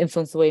dependence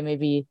influence the way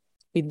maybe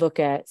we look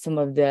at some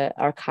of the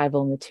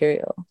archival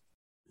material?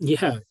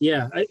 Yeah.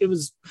 I think it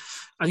was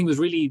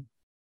really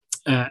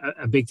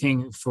a big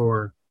thing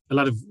for a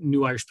lot of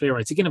new Irish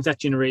playwrights, again, of that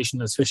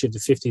generation, especially the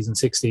 50s and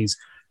 60s,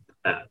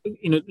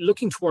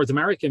 looking towards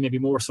America maybe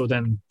more so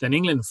than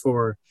England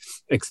for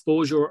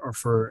exposure or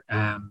for,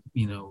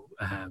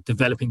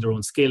 developing their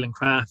own skill and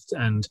craft.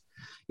 And,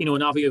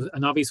 an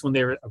obvious one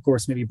there, of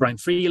course, maybe Brian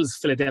Friel's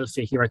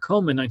Philadelphia, Here I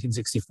Come in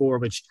 1964,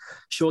 which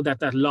showed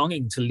that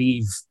longing to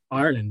leave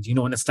Ireland,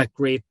 and it's that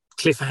great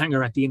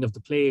cliffhanger at the end of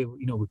the play,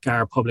 with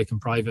Gar, public and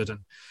private, and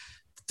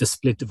the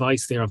split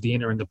device there of the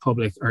inner and the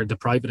public, or the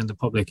private and the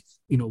public.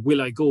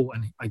 Will I go?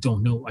 And I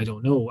don't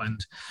know.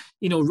 And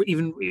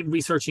even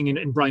researching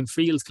in Brian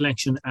Friel's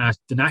collection at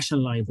the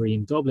National Library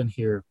in Dublin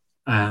here,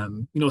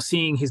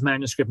 seeing his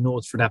manuscript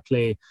notes for that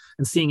play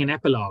and seeing an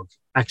epilogue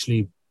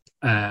actually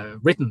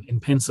written in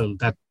pencil,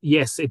 that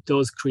yes, it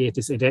does create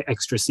this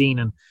extra scene,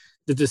 and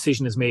the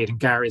decision is made and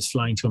Gar is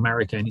flying to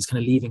America and he's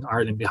kind of leaving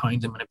Ireland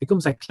behind him, and it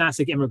becomes a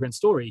classic immigrant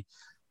story,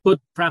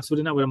 but perhaps with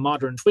a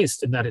modern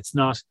twist, in that it's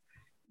not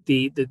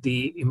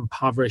the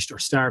impoverished or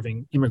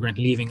starving immigrant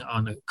leaving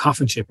on a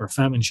coffin ship or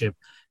famine ship.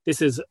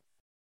 This is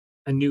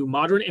a new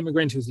modern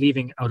immigrant who's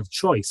leaving out of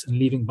choice and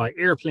leaving by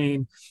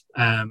airplane,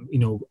 a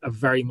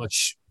very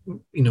much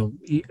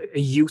a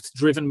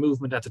youth-driven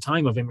movement at the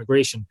time of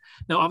immigration.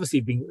 Now,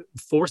 obviously, being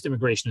forced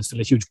immigration is still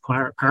a huge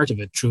part of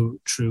it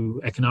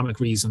through economic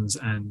reasons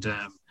and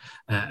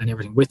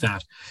everything with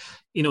that.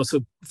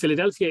 So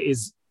Philadelphia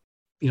is,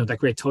 that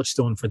great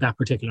touchstone for that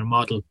particular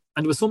model.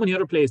 And there were so many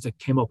other plays that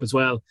came up as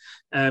well.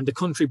 The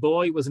Country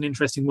Boy was an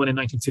interesting one in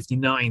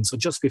 1959. So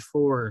just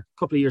before, a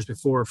couple of years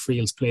before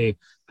Friel's play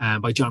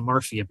by John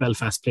Murphy, a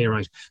Belfast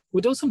playwright,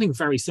 who does something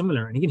very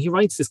similar. And again, he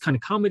writes this kind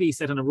of comedy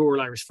set on a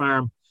rural Irish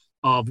farm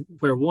of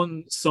where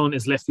one son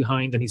is left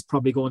behind and he's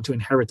probably going to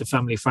inherit the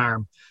family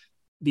farm.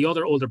 The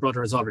other older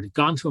brother has already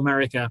gone to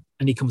America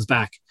and he comes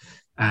back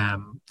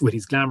with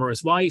his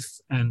glamorous wife,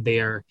 and they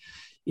are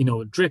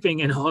dripping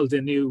in all the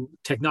new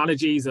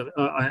technologies and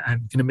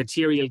kind of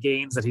material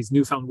gains that his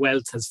newfound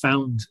wealth has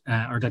found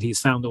or that he's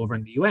found over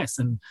in the US.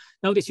 And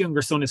now this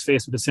younger son is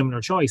faced with a similar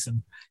choice.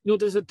 And,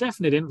 there's a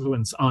definite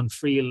influence on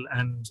Friel.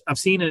 And I've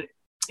seen it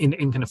in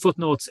kind of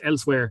footnotes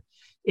elsewhere,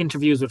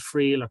 interviews with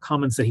Friel or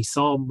comments that he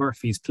saw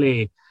Murphy's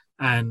play.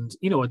 And,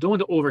 I don't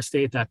want to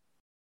overstate that,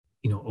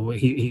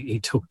 he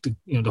took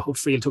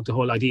Friel took the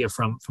whole idea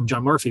from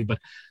John Murphy, but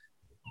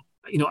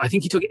I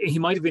think he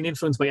might have been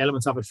influenced by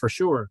elements of it for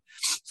sure.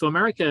 So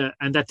America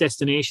and that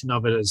destination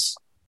of it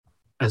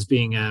as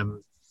being,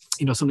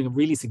 something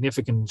really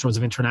significant in terms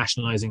of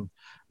internationalizing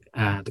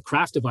the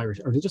craft of Irish,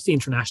 or just the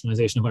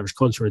internationalization of Irish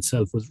culture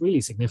itself, was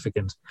really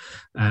significant.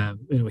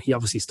 He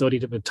obviously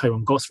studied it with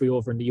Tyrone Guthrie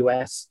over in the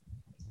US.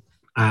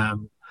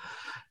 Irish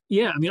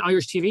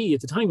TV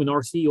at the time when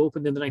RTÉ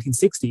opened in the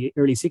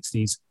early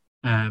 60s,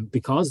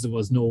 because there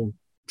was no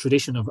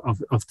tradition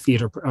of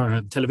theatre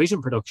or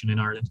television production in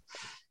Ireland.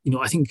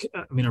 I think,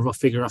 a rough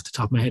figure off the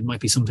top of my head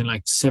might be something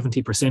like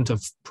 70%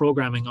 of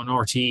programming on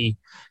RTÉ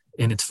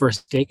in its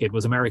first decade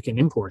was American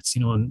imports,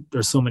 and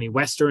there's so many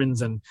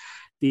Westerns and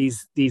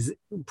these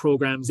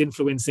programs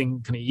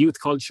influencing kind of youth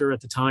culture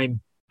at the time.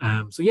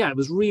 It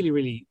was really,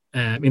 really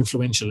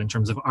influential in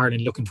terms of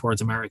Ireland looking towards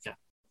America.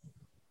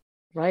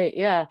 Right,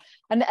 yeah.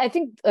 And I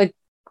think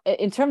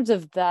in terms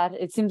of that,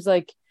 it seems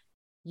like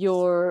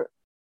you're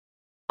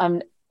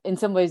in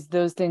some ways,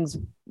 those things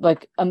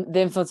like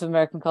the influence of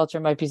American culture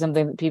might be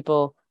something that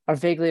people are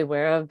vaguely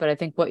aware of. But I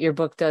think what your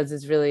book does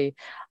is really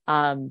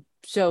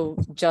show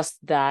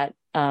just that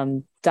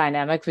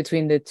dynamic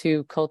between the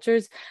two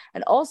cultures.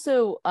 And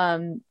also,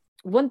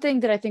 one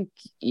thing that I think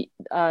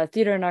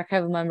Theatre and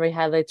Archival Memory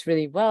highlights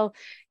really well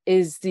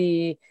is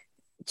the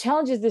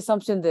challenges the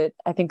assumption that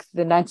I think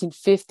the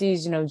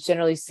 1950s,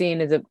 generally seen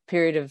as a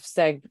period of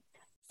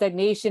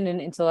stagnation and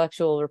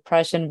intellectual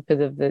repression because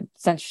of the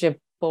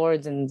censorship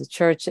boards and the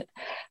church,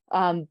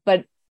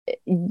 but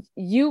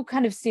you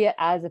kind of see it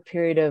as a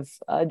period of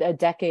a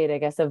decade, I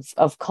guess,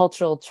 of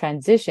cultural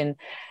transition.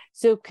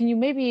 So can you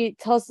maybe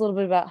tell us a little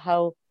bit about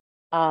how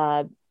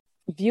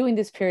viewing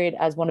this period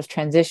as one of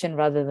transition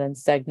rather than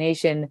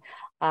stagnation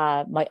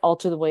might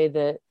alter the way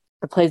that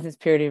the plays in this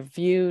period are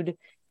viewed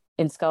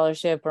in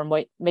scholarship, or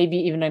might maybe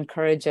even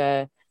encourage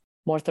a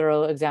more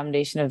thorough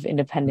examination of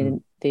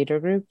independent theatre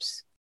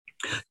groups?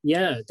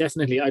 Yeah,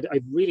 definitely. I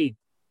really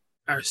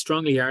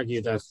strongly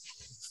argue that,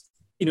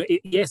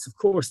 yes, of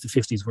course, the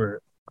 50s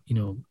were,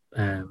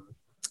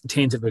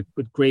 tainted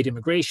with great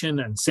immigration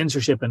and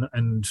censorship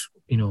and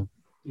the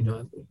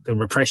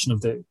repression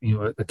of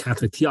the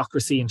Catholic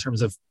theocracy in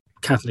terms of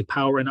Catholic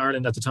power in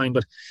Ireland at the time.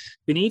 But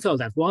beneath all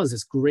that was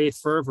this great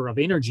fervor of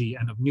energy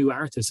and of new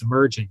artists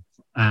emerging.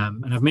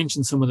 And I've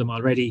mentioned some of them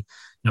already,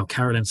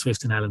 Carolyn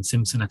Swift and Alan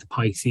Simpson at the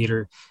Pike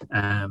Theatre.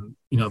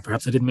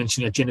 Perhaps I didn't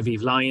mention yet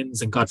Genevieve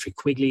Lyons and Godfrey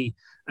Quigley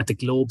at the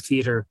Globe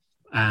Theatre,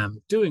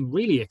 doing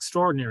really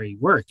extraordinary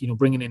work,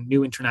 bringing in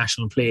new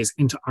international plays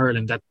into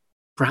Ireland that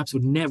perhaps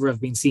would never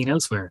have been seen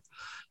elsewhere.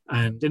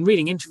 And then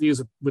reading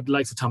interviews with the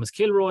likes of Thomas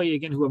Kilroy,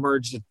 again, who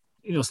emerged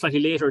slightly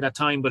later at that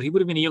time, but he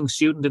would have been a young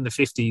student in the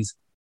 50s.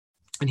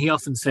 And he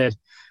often said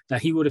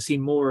that he would have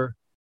seen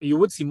you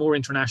would see more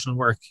international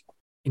work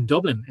in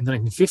Dublin in the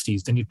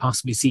 1950s than you'd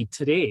possibly see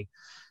today.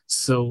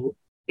 So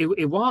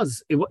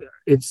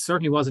it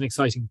certainly was an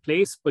exciting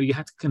place, but you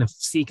had to kind of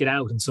seek it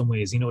out in some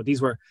ways.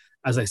 These were,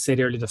 as I said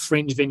earlier, the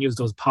fringe venues,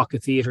 those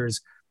pocket theatres,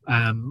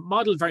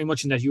 modeled very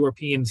much in that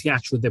European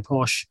théâtre de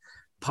poche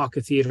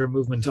pocket theatre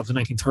movement of the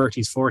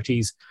 1930s,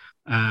 40s.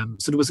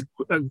 So there was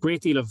a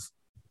great deal of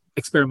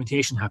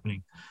experimentation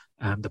happening.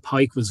 The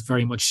Pike was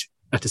very much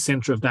at the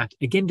centre of that.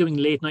 Again, doing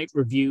late night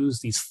reviews,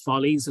 these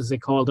follies, as they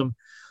call them,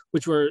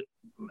 which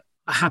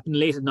happened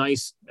late at night,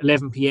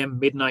 11 p.m.,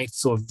 midnight.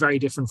 So a very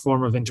different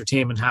form of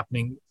entertainment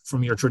happening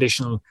from your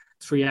traditional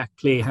 3-act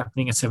play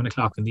happening at 7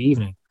 o'clock in the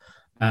evening.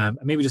 And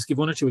maybe just give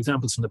one or two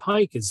examples from the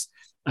Pike is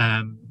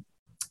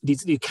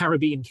the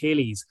Caribbean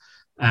Céilís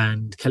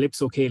and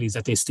Calypso Céilís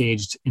that they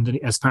staged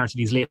as part of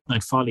these late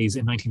night follies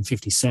in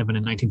 1957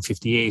 and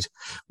 1958.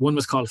 One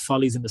was called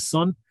Follies in the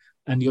Sun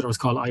and the other was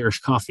called Irish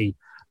Coffee.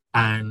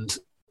 And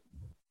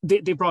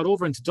they brought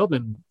over into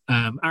Dublin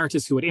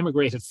artists who had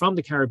immigrated from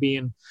the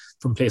Caribbean,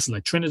 from places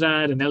like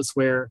Trinidad and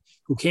elsewhere,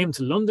 who came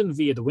to London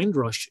via the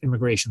Windrush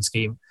immigration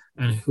scheme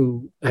and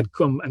who had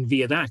come and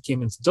via that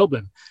came into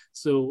Dublin.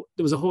 So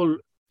there was a whole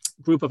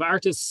group of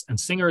artists and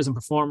singers and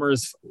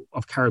performers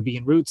of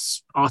Caribbean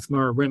roots.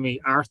 Othmar, Remy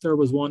Arthur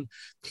was one,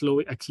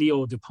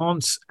 Cleo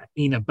Dupont,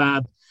 Ina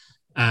Bab,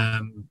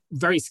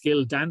 very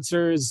skilled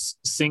dancers,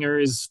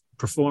 singers,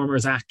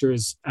 performers,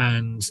 actors,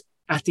 and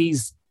at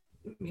these,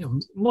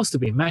 must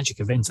have been magic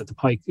events at the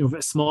Pike,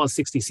 a small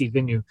 60-seat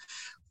venue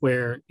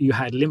where you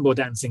had limbo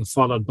dancing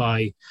followed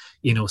by,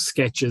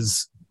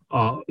 sketches,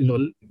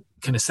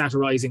 kind of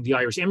satirizing the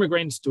Irish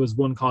immigrant. There was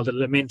one called The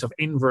Lament of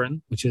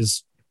Inverin, which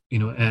is,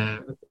 a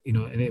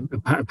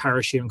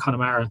parish here in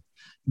Connemara,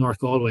 North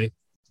Galway.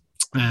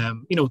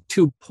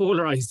 Two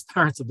polarized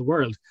parts of the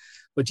world,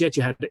 but yet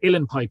you had the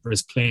Uilleann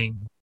Pipers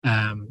playing,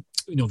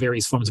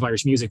 various forms of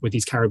Irish music with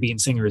these Caribbean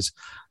singers,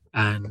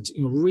 and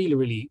really,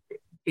 really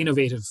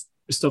innovative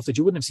stuff that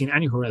you wouldn't have seen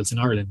anywhere else in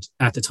Ireland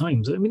at the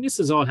time. So, this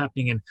is all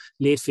happening in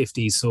late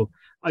 50s. So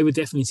I would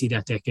definitely see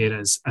that decade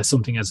as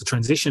something, as a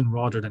transition,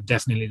 rather than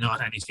definitely not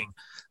anything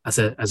as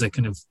a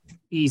kind of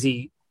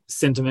easy,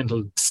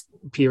 sentimental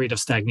period of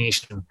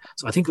stagnation.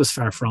 So I think it was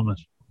far from it.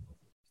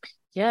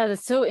 Yeah,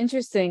 that's so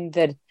interesting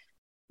that,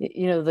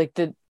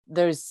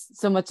 there's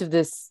so much of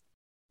this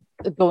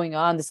going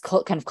on, this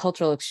kind of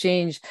cultural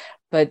exchange,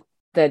 but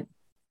that,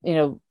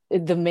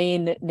 the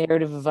main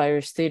narrative of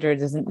Irish theatre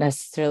doesn't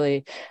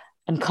necessarily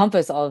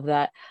encompass all of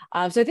that.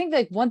 So I think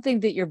one thing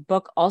that your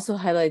book also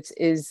highlights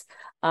is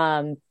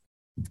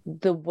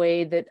the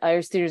way that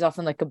Irish theatre is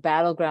often like a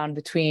battleground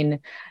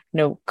between,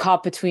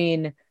 caught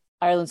between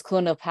Ireland's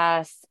colonial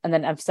past and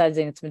then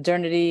emphasizing its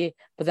modernity,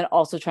 but then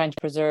also trying to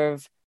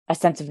preserve a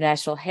sense of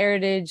national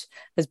heritage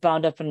that's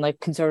bound up in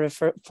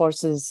conservative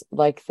forces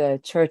like the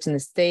church and the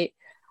state.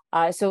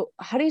 So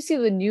how do you see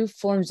the new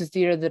forms of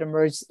theatre that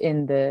emerged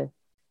in the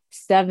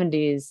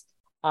 70s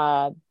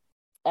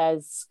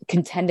as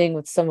contending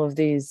with some of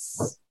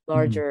these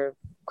larger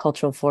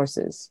cultural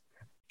forces?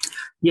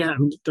 Yeah,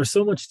 there's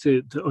so much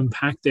to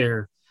unpack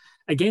there.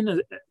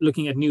 Again,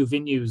 looking at new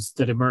venues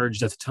that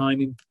emerged at the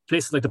time,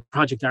 places like the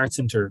Project Art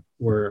Centre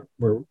were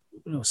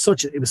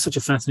such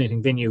a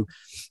fascinating venue.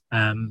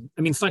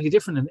 Slightly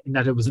different in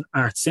that it was an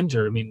art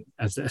centre.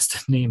 As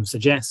the name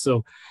suggests.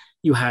 So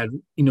you had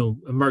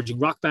emerging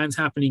rock bands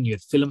happening. You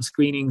had film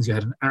screenings. You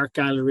had an art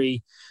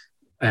gallery,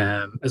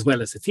 as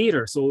well as a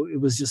theatre. So it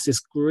was just this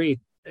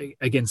great,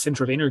 again,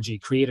 centre of energy,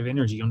 creative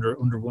energy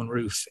under one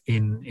roof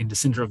in the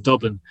centre of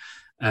Dublin.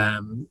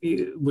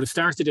 It would have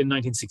started in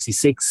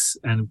 1966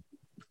 and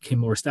became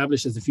more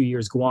established as a few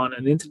years go on,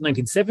 and into the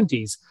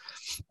 1970s.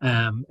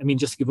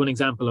 Just to give one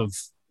example of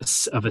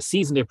a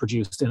season they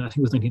produced, and I think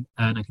it was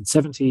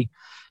 1970.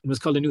 It was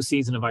called A New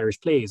Season of Irish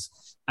Plays,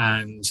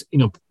 and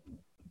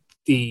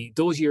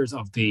those years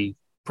of the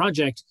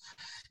project,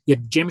 you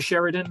had Jim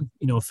Sheridan,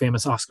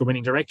 famous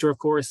Oscar-winning director, of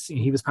course.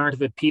 He was part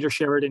of it. Peter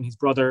Sheridan, his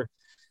brother,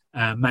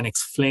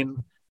 Mannix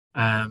Flynn.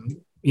 A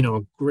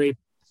great,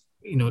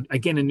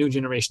 again, a new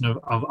generation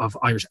of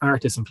Irish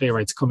artists and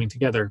playwrights coming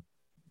together.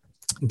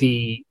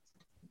 The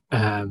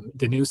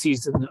new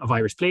season of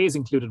Irish Plays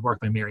included work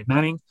by Mary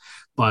Manning,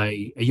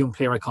 by a young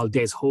playwright called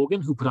Des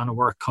Hogan, who put on a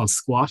work called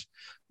Squat,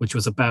 which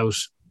was about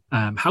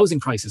housing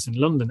crisis in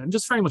London, and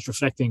just very much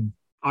reflecting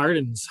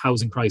Ireland's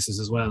housing crisis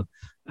as well.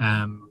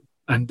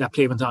 And that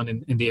play went on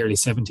in the early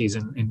 70s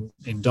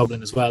in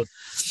Dublin as well.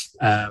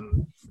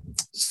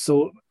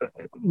 So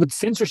with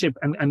censorship,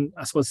 and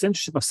I suppose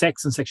censorship of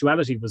sex and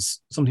sexuality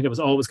was something that was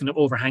always kind of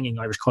overhanging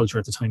Irish culture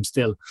at the time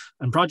still.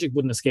 And Project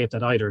wouldn't escape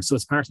that either. So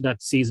it's part of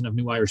that season of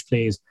New Irish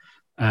Plays.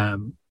 There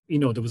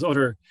was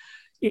other,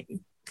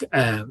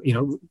 kind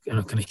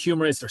of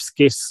humorous or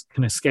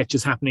kind of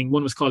sketches happening.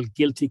 One was called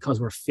Guilty Because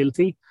We're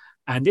Filthy.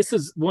 And this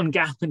is one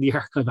gap in the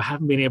archive I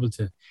haven't been able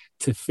to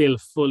fill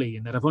fully,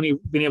 in that I've only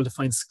been able to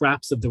find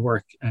scraps of the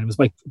work. And it was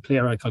by a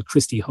playwright called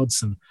Christy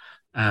Hudson.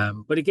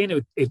 But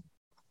again, it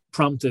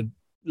prompted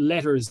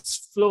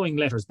flowing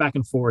letters back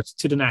and forth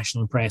to the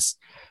national press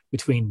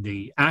between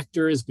the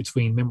actors,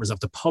 between members of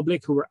the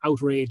public who were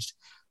outraged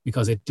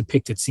because it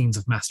depicted scenes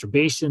of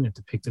masturbation. It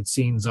depicted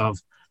scenes of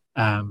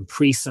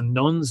priests and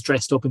nuns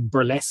dressed up in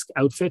burlesque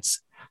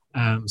outfits.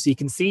 So you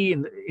can see,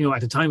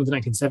 at the time of the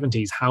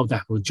 1970s, how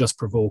that would just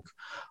provoke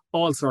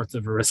all sorts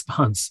of a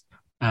response.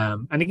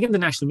 And again, the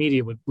national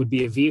media would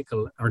be a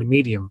vehicle or the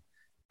medium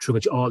through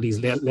which all these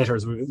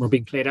letters were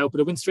being played out.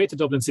 But it went straight to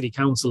Dublin City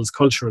Council's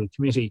Cultural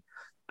Committee,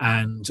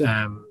 and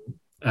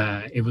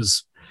it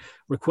was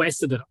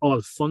requested that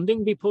all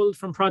funding be pulled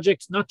from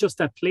Project, not just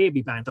that play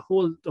be banned, the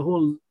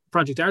whole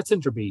Project Art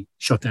Centre be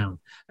shut down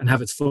and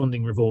have its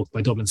funding revoked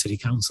by Dublin City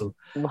Council.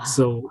 Wow.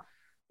 So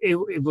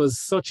it was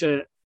such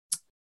a,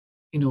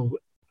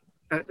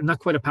 not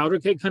quite a powder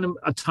keg kind of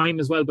a time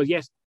as well, but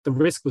yet the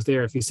risk was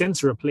there. If you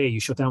censor a play, you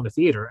shut down the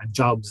theatre, and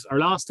jobs are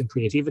lost and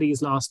creativity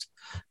is lost.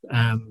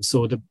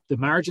 So the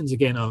margins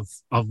again of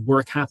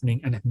work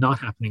happening and it not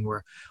happening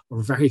were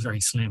very,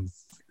 very slim.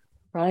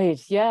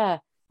 Right. Yeah.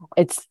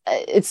 It's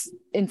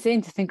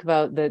insane to think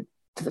about the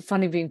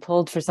funding being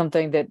pulled for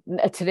something that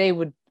today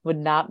would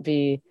not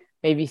be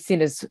maybe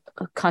seen as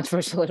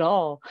controversial at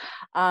all.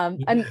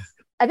 And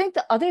I think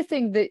the other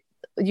thing that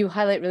you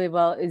highlight really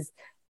well is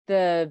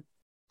the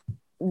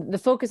the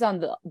focus on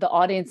the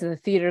audience and the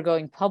theater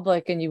going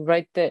public, and you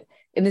write that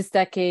in this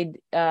decade,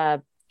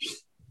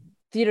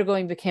 theater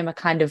going became a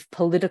kind of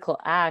political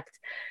act.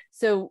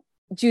 So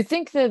do you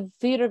think the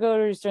theater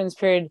goers during this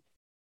period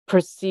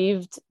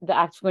perceived the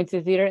act of going to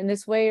the theater in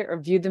this way, or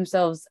viewed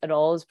themselves at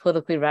all as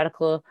politically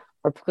radical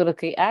or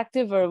politically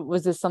active, or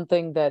was this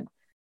something that,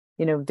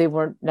 you know, they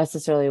weren't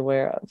necessarily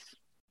aware of?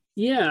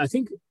 Yeah, I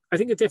think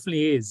it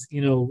definitely is.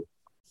 You know,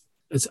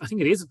 I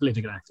think it is a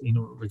political act. You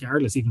know,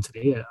 regardless, even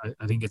today,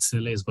 I think it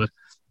still is. But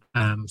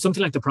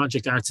something like the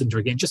Project Art Centre,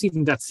 again, just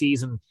even that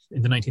season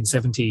in the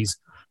 1970s,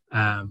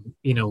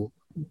 you know,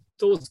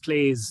 those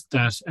plays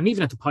that, and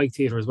even at the Pike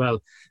Theatre as well.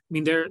 I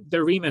mean,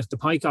 their remit, the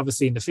Pike,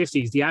 obviously in the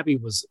 50s, the Abbey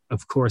was,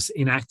 of course,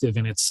 inactive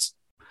in its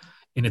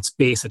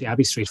base at the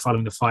Abbey Street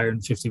following the fire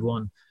in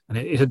 51, and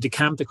it had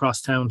decamped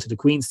across town to the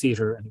Queen's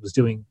Theatre, and it was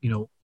doing, you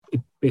know, it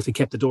basically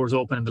kept the doors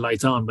open and the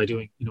lights on by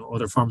doing, you know,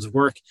 other forms of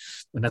work,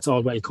 and that's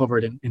all well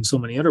covered in so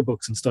many other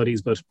books and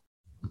studies. But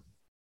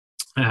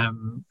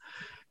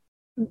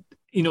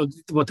you know,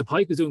 what the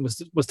Pike was doing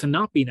was to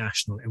not be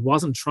national. It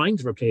wasn't trying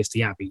to replace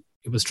the Abbey.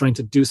 It was trying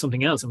to do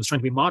something else. It was trying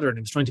to be modern.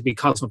 It was trying to be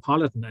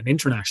cosmopolitan and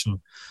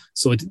international.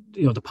 So,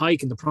 you know, the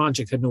Pike and the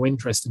project had no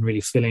interest in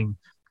really filling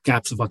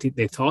gaps of what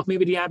they thought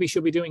maybe the Abbey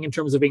should be doing in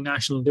terms of being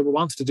national. They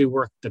wanted to do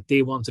work that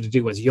they wanted to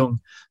do as young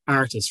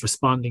artists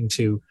responding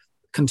to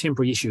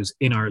contemporary issues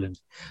in Ireland.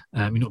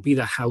 You know, be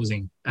that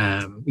housing.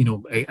 You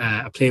know,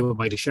 a play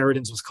by the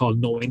Sheridans was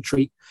called No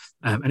Entry,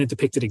 and it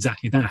depicted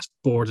exactly that,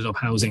 boarded up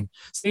housing.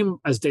 Same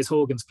as Des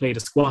Hogan's play The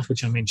Squat,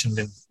 which I mentioned,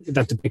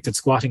 that depicted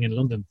squatting in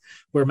London,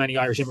 where many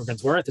Irish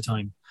immigrants were at the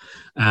time.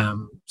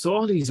 So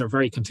all of these are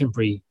very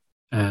contemporary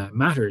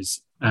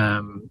matters.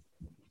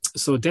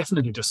 So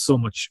definitely there's so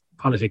much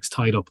politics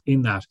tied up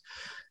in that.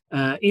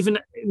 Even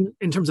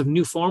in terms of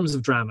new forms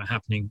of drama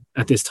happening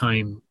at this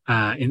time,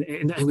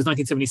 it was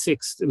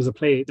 1976. It was a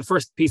play, the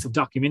first piece of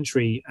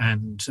documentary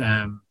and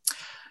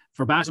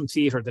verbatim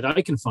theatre that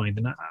I can find,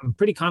 and I'm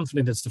pretty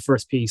confident it's the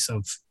first piece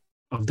of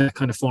that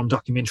kind of form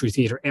documentary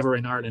theatre ever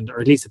in Ireland, or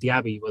at least at the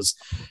Abbey, was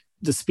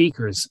The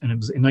Speakers, and it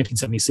was in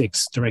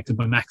 1976, directed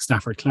by Max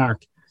Stafford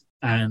Clark.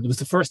 And it was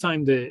the first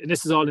time, and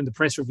this is all in the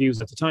press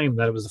reviews at the time,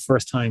 that it was the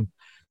first time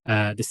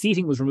the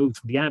seating was removed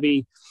from the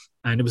Abbey,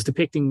 and it was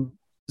depicting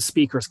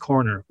Speaker's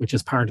Corner, which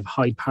is part of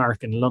Hyde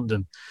Park in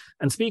London.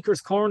 And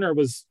Speaker's Corner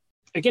was,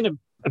 again,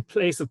 a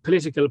place of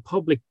political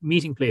public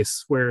meeting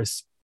place where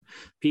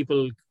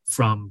people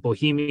from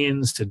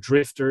bohemians to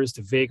drifters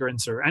to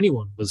vagrants or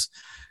anyone was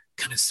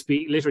kind of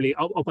literally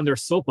up on their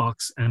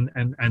soapbox and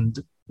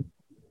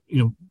you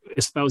know,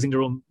 espousing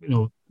their own, you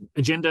know,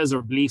 agendas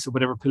or beliefs or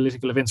whatever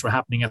political events were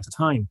happening at the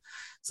time.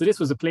 So this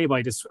was a play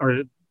by this, or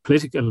a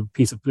political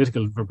piece of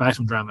political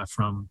verbatim drama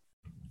from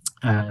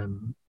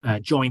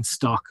Joint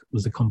Stock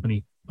was the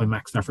company by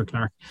Max Stafford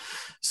Clark.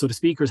 So the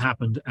Speakers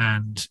happened,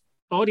 and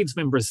audience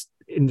members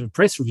in the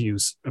press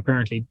reviews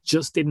apparently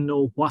just didn't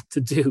know what to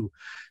do.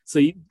 So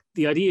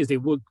the idea is they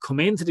would come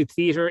into the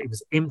theatre, it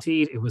was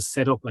emptied, it was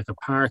set up like a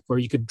park where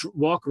you could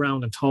walk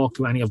around and talk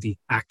to any of the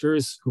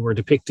actors who were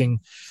depicting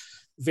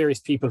various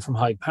people from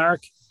Hyde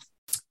Park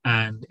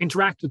and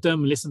interact with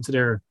them, listen to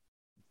their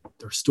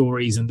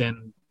stories, and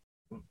then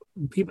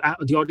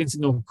the audience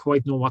didn't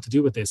quite know what to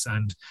do with this,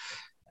 and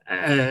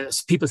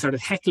people started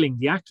heckling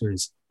the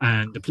actors,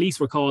 and the police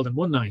were called on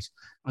one night,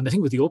 and I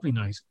think it was the opening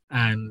night,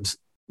 and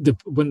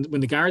when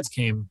the guards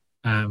came,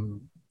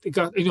 it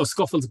got, you know,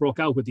 scuffles broke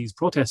out with these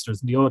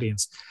protesters in the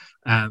audience.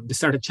 They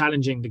started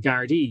challenging the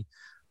Gardaí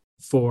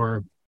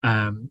for,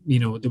 you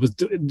know, there was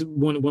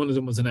one of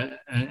them was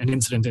an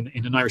incident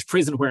in an Irish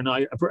prison where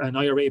an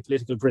IRA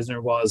political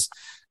prisoner was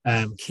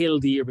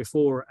killed the year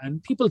before,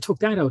 and people took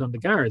that out on the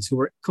guards who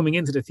were coming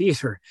into the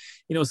theatre.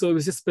 You know, so it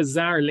was this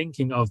bizarre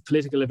linking of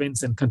political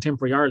events in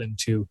contemporary Ireland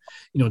to,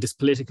 you know, this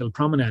political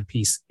promenade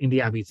piece in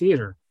the Abbey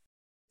Theatre.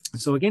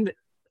 So again,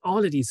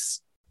 all of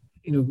these,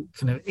 you know,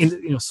 kind of,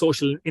 you know,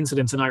 social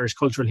incidents in Irish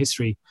cultural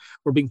history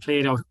were being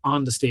played out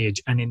on the stage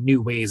and in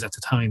new ways at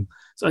the time.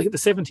 So I think the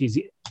 70s,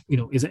 you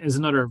know, is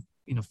another,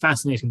 you know,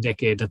 fascinating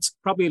decade that's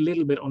probably a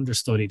little bit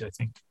understudied, I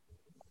think.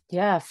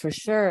 Yeah, for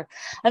sure.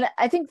 And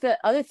I think the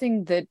other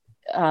thing that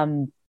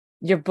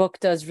your book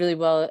does really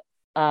well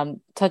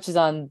touches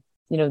on,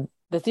 you know,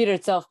 the theater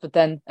itself, but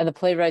then, and the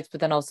playwrights, but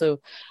then also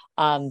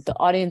the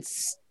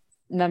audience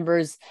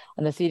members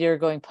and the theater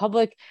going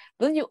public.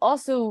 But then you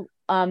also,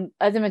 as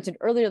I mentioned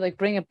earlier, like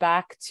bring it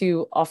back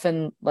to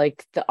often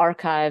like the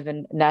archive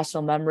and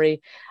national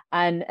memory.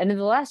 And in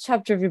the last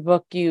chapter of your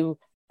book, you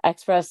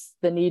express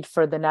the need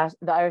for the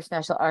Irish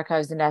National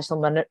Archives and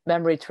national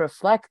memory to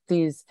reflect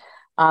these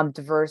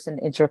diverse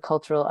and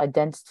intercultural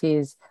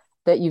identities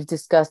that you've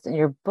discussed in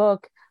your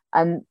book,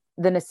 and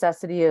the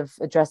necessity of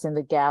addressing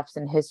the gaps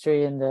in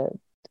history and the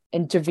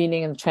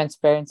intervening in the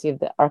transparency of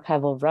the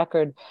archival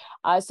record.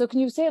 So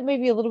can you say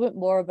maybe a little bit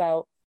more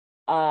about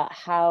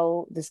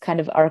how this kind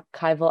of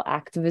archival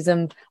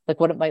activism, like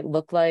what it might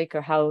look like,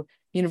 or how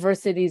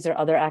universities or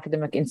other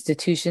academic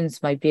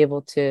institutions might be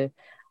able to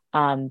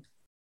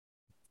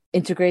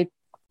integrate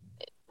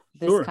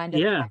this kind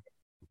of...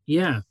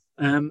 Yeah.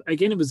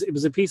 Again, it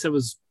was a piece I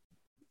was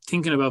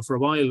thinking about for a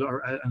while,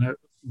 and I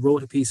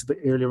wrote a piece a bit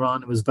earlier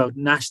on. It was about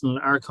national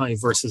archive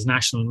versus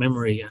national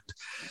memory. And,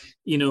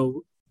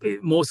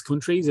 most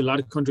countries, a lot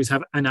of countries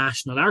have a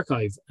national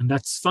archive, and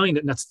that's fine.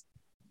 And that's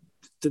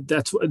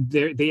what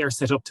they are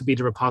set up to be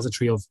the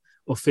repository of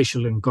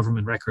official and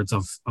government records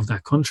of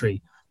that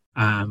country.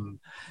 How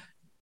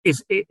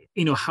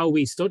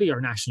we study our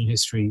national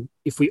history,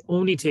 if we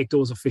only take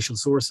those official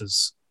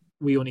sources,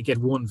 we only get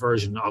one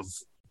version of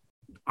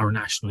our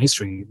national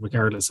history,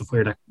 regardless of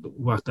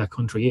what that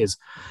country is.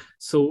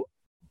 So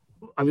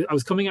I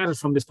was coming at it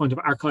from this point of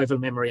archival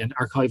memory and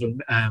archival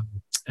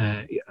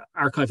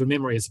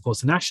memory as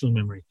opposed to national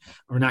memory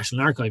or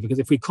national archive, because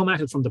if we come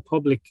at it from the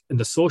public and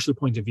the social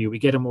point of view, we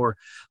get a more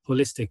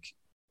holistic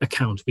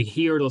account. We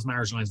hear those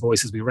marginalized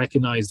voices, we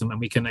recognize them, and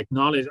we can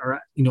acknowledge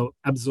or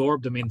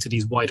absorb them into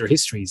these wider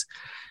histories.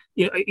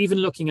 Even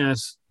looking at,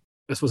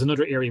 I suppose,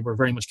 another area we're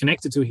very much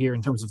connected to here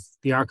in terms of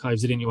the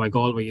archives at NUI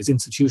Galway is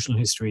institutional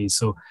history.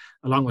 So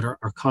along with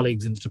our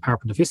colleagues in the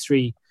Department of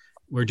History,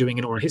 we're doing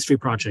an oral history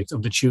project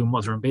of the Tuam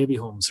Mother and Baby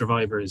Home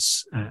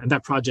survivors. And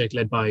that project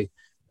led by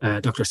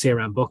Dr.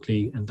 Sarah Ann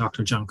Buckley and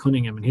Dr. John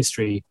Cunningham in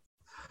history.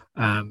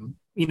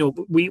 We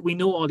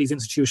know all these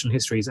institutional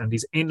histories and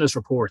these endless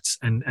reports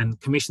and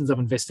commissions of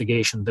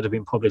investigation that have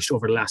been published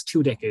over the last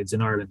 2 decades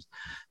in Ireland.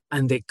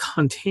 And they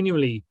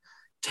continually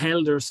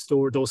tell those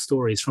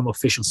stories from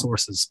official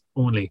sources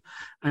only.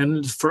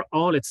 And for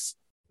all its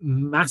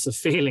massive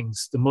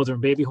failings, the Mother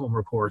and Baby Home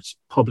report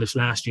published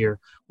last year,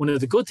 one of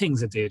the good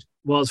things it did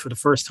was for the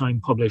first time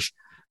publish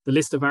the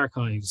list of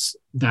archives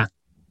that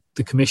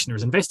the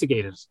commissioners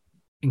investigated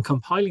in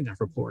compiling that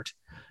report.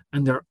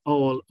 And they're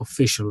all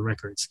official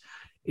records.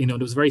 There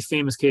was a very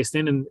famous case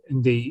then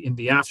in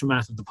the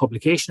aftermath of the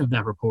publication of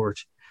that report,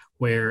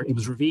 where it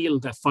was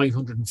revealed that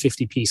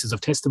 550 pieces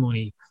of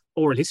testimony,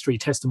 oral history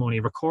testimony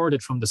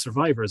recorded from the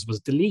survivors, was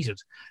deleted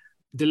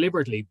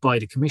deliberately by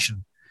the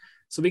commission.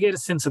 So we get a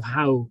sense of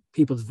how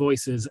people's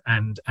voices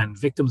and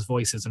victims'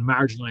 voices and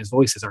marginalized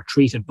voices are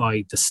treated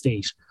by the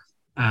state.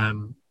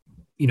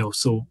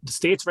 So the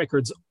state's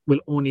records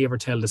will only ever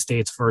tell the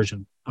state's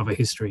version of a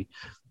history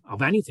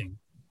of anything,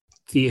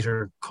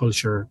 theatre,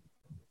 culture,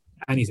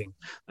 anything.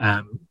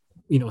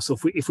 So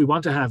if we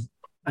want to have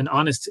an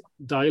honest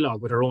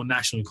dialogue with our own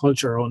national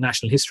culture, our own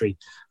national history,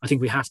 I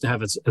think we have to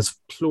have as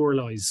plural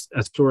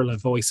a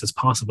voice as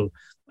possible.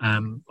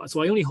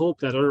 So I only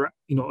hope that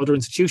other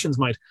institutions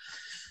might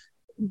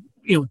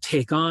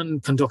take on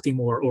conducting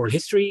more oral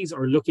histories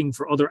or looking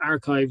for other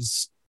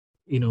archives,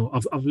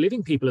 of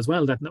living people as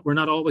well, that we're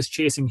not always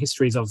chasing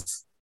histories of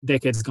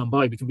decades gone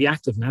by. We can be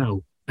active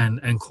now and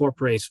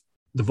incorporate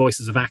the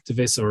voices of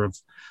activists or of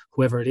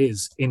whoever it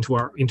is into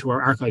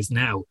our archives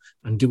now,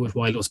 and do it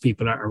while those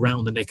people are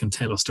around and they can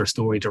tell us their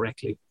story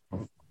directly.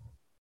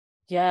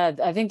 Yeah,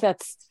 I think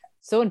that's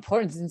so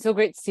important and so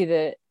great to see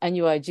that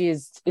NUIG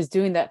is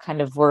doing that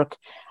kind of work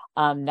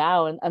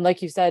now. And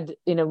like you said,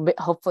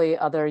 hopefully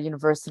other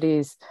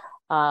universities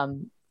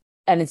and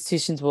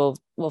institutions will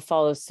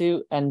follow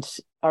suit and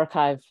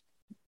archive.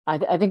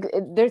 I think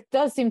there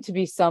does seem to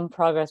be some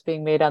progress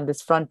being made on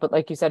this front, but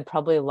like you said,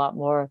 probably a lot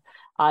more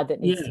that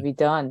needs to be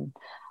done.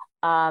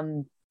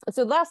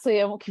 So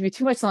lastly, I won't keep you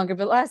too much longer,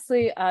 but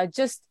lastly,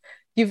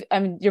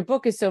 your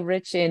book is so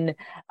rich in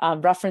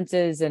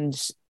references and,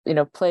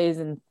 plays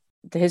and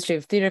the history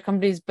of theater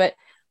companies, but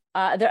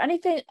are there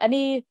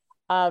any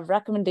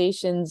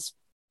recommendations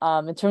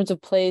in terms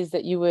of plays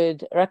that you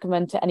would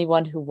recommend to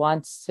anyone who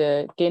wants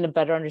to gain a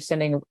better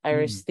understanding of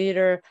Irish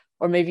theater,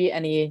 or maybe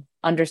any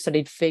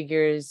understudied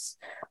figures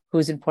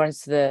whose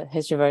importance to the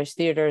history of Irish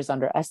theater is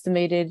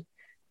underestimated?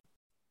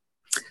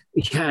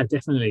 Yeah,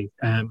 definitely.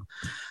 I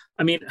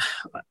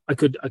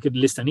could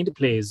list any of the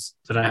plays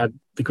that I had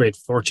the great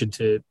fortune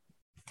to,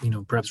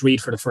 perhaps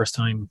read for the first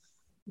time,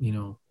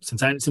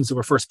 since they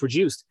were first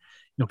produced.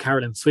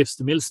 Carolyn Swift's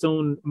The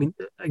Millstone.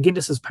 Again,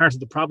 this is part of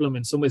the problem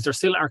in some ways. There's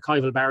still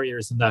archival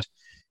barriers in that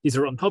these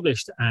are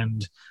unpublished,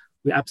 and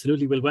we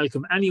absolutely will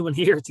welcome anyone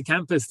here to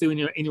campus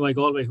doing NUI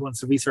Galway who wants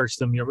to research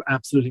them. You're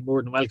absolutely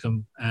more than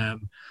welcome.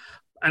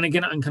 And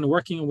again, I'm kind of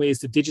working on ways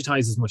to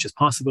digitize as much as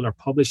possible or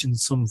publish in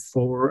some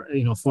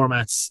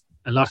formats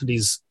a lot of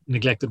these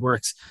neglected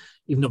works,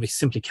 even though we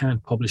simply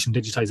can't publish and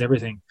digitize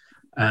everything.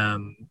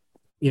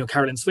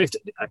 Carolyn Swift,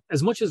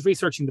 as much as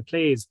researching the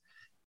plays,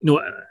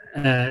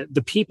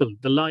 the people,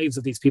 the lives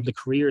of these people, the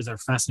careers are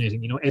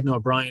fascinating. Edna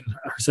O'Brien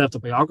herself, the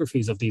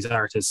biographies of these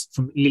artists,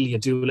 from Lilia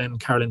Doolan,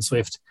 Carolyn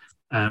Swift,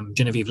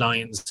 Genevieve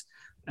Lyons,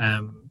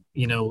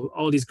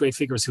 all these great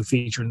figures who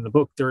featured in the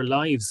book, their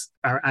lives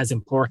are as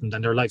important,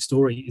 and their life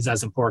story is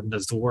as important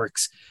as the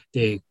works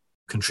they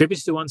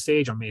contributed to on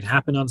stage or made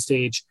happen on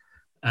stage.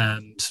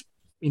 And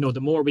the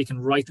more we can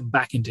write them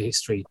back into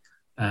history,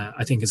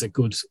 I think is a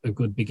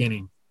good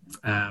beginning.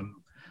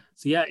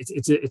 So yeah,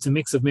 it's a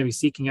mix of maybe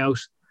seeking out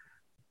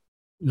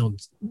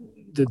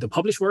the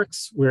published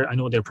works, where I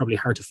know they're probably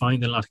hard to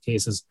find in a lot of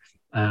cases.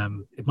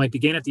 It might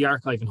begin at the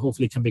archive and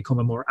hopefully can become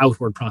a more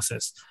outward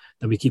process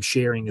that we keep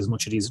sharing as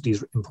much of these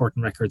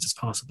important records as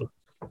possible.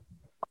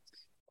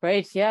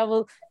 Great. Yeah.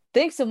 Well,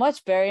 Thanks so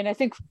much, Barry. And I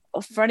think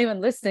for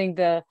anyone listening,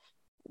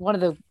 one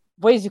of the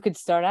ways you could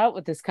start out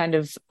with this kind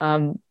of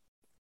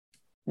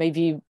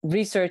maybe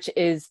research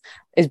is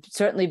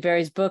certainly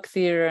Barry's book,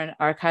 Theatre and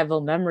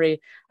Archival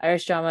Memory,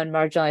 Irish Drama and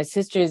Marginalized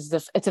History.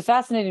 It's a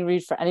fascinating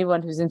read for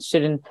anyone who's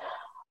interested in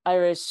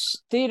Irish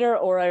theatre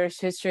or Irish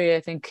history.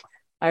 I think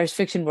Irish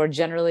fiction more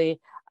generally.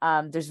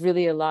 There's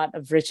really a lot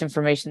of rich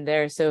information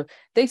there. So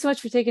thanks so much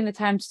for taking the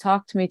time to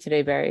talk to me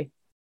today, Barry.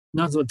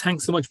 No, so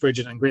thanks so much,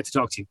 Bridget, and great to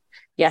talk to you.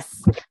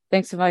 Yes,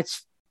 thanks so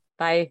much.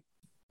 Bye.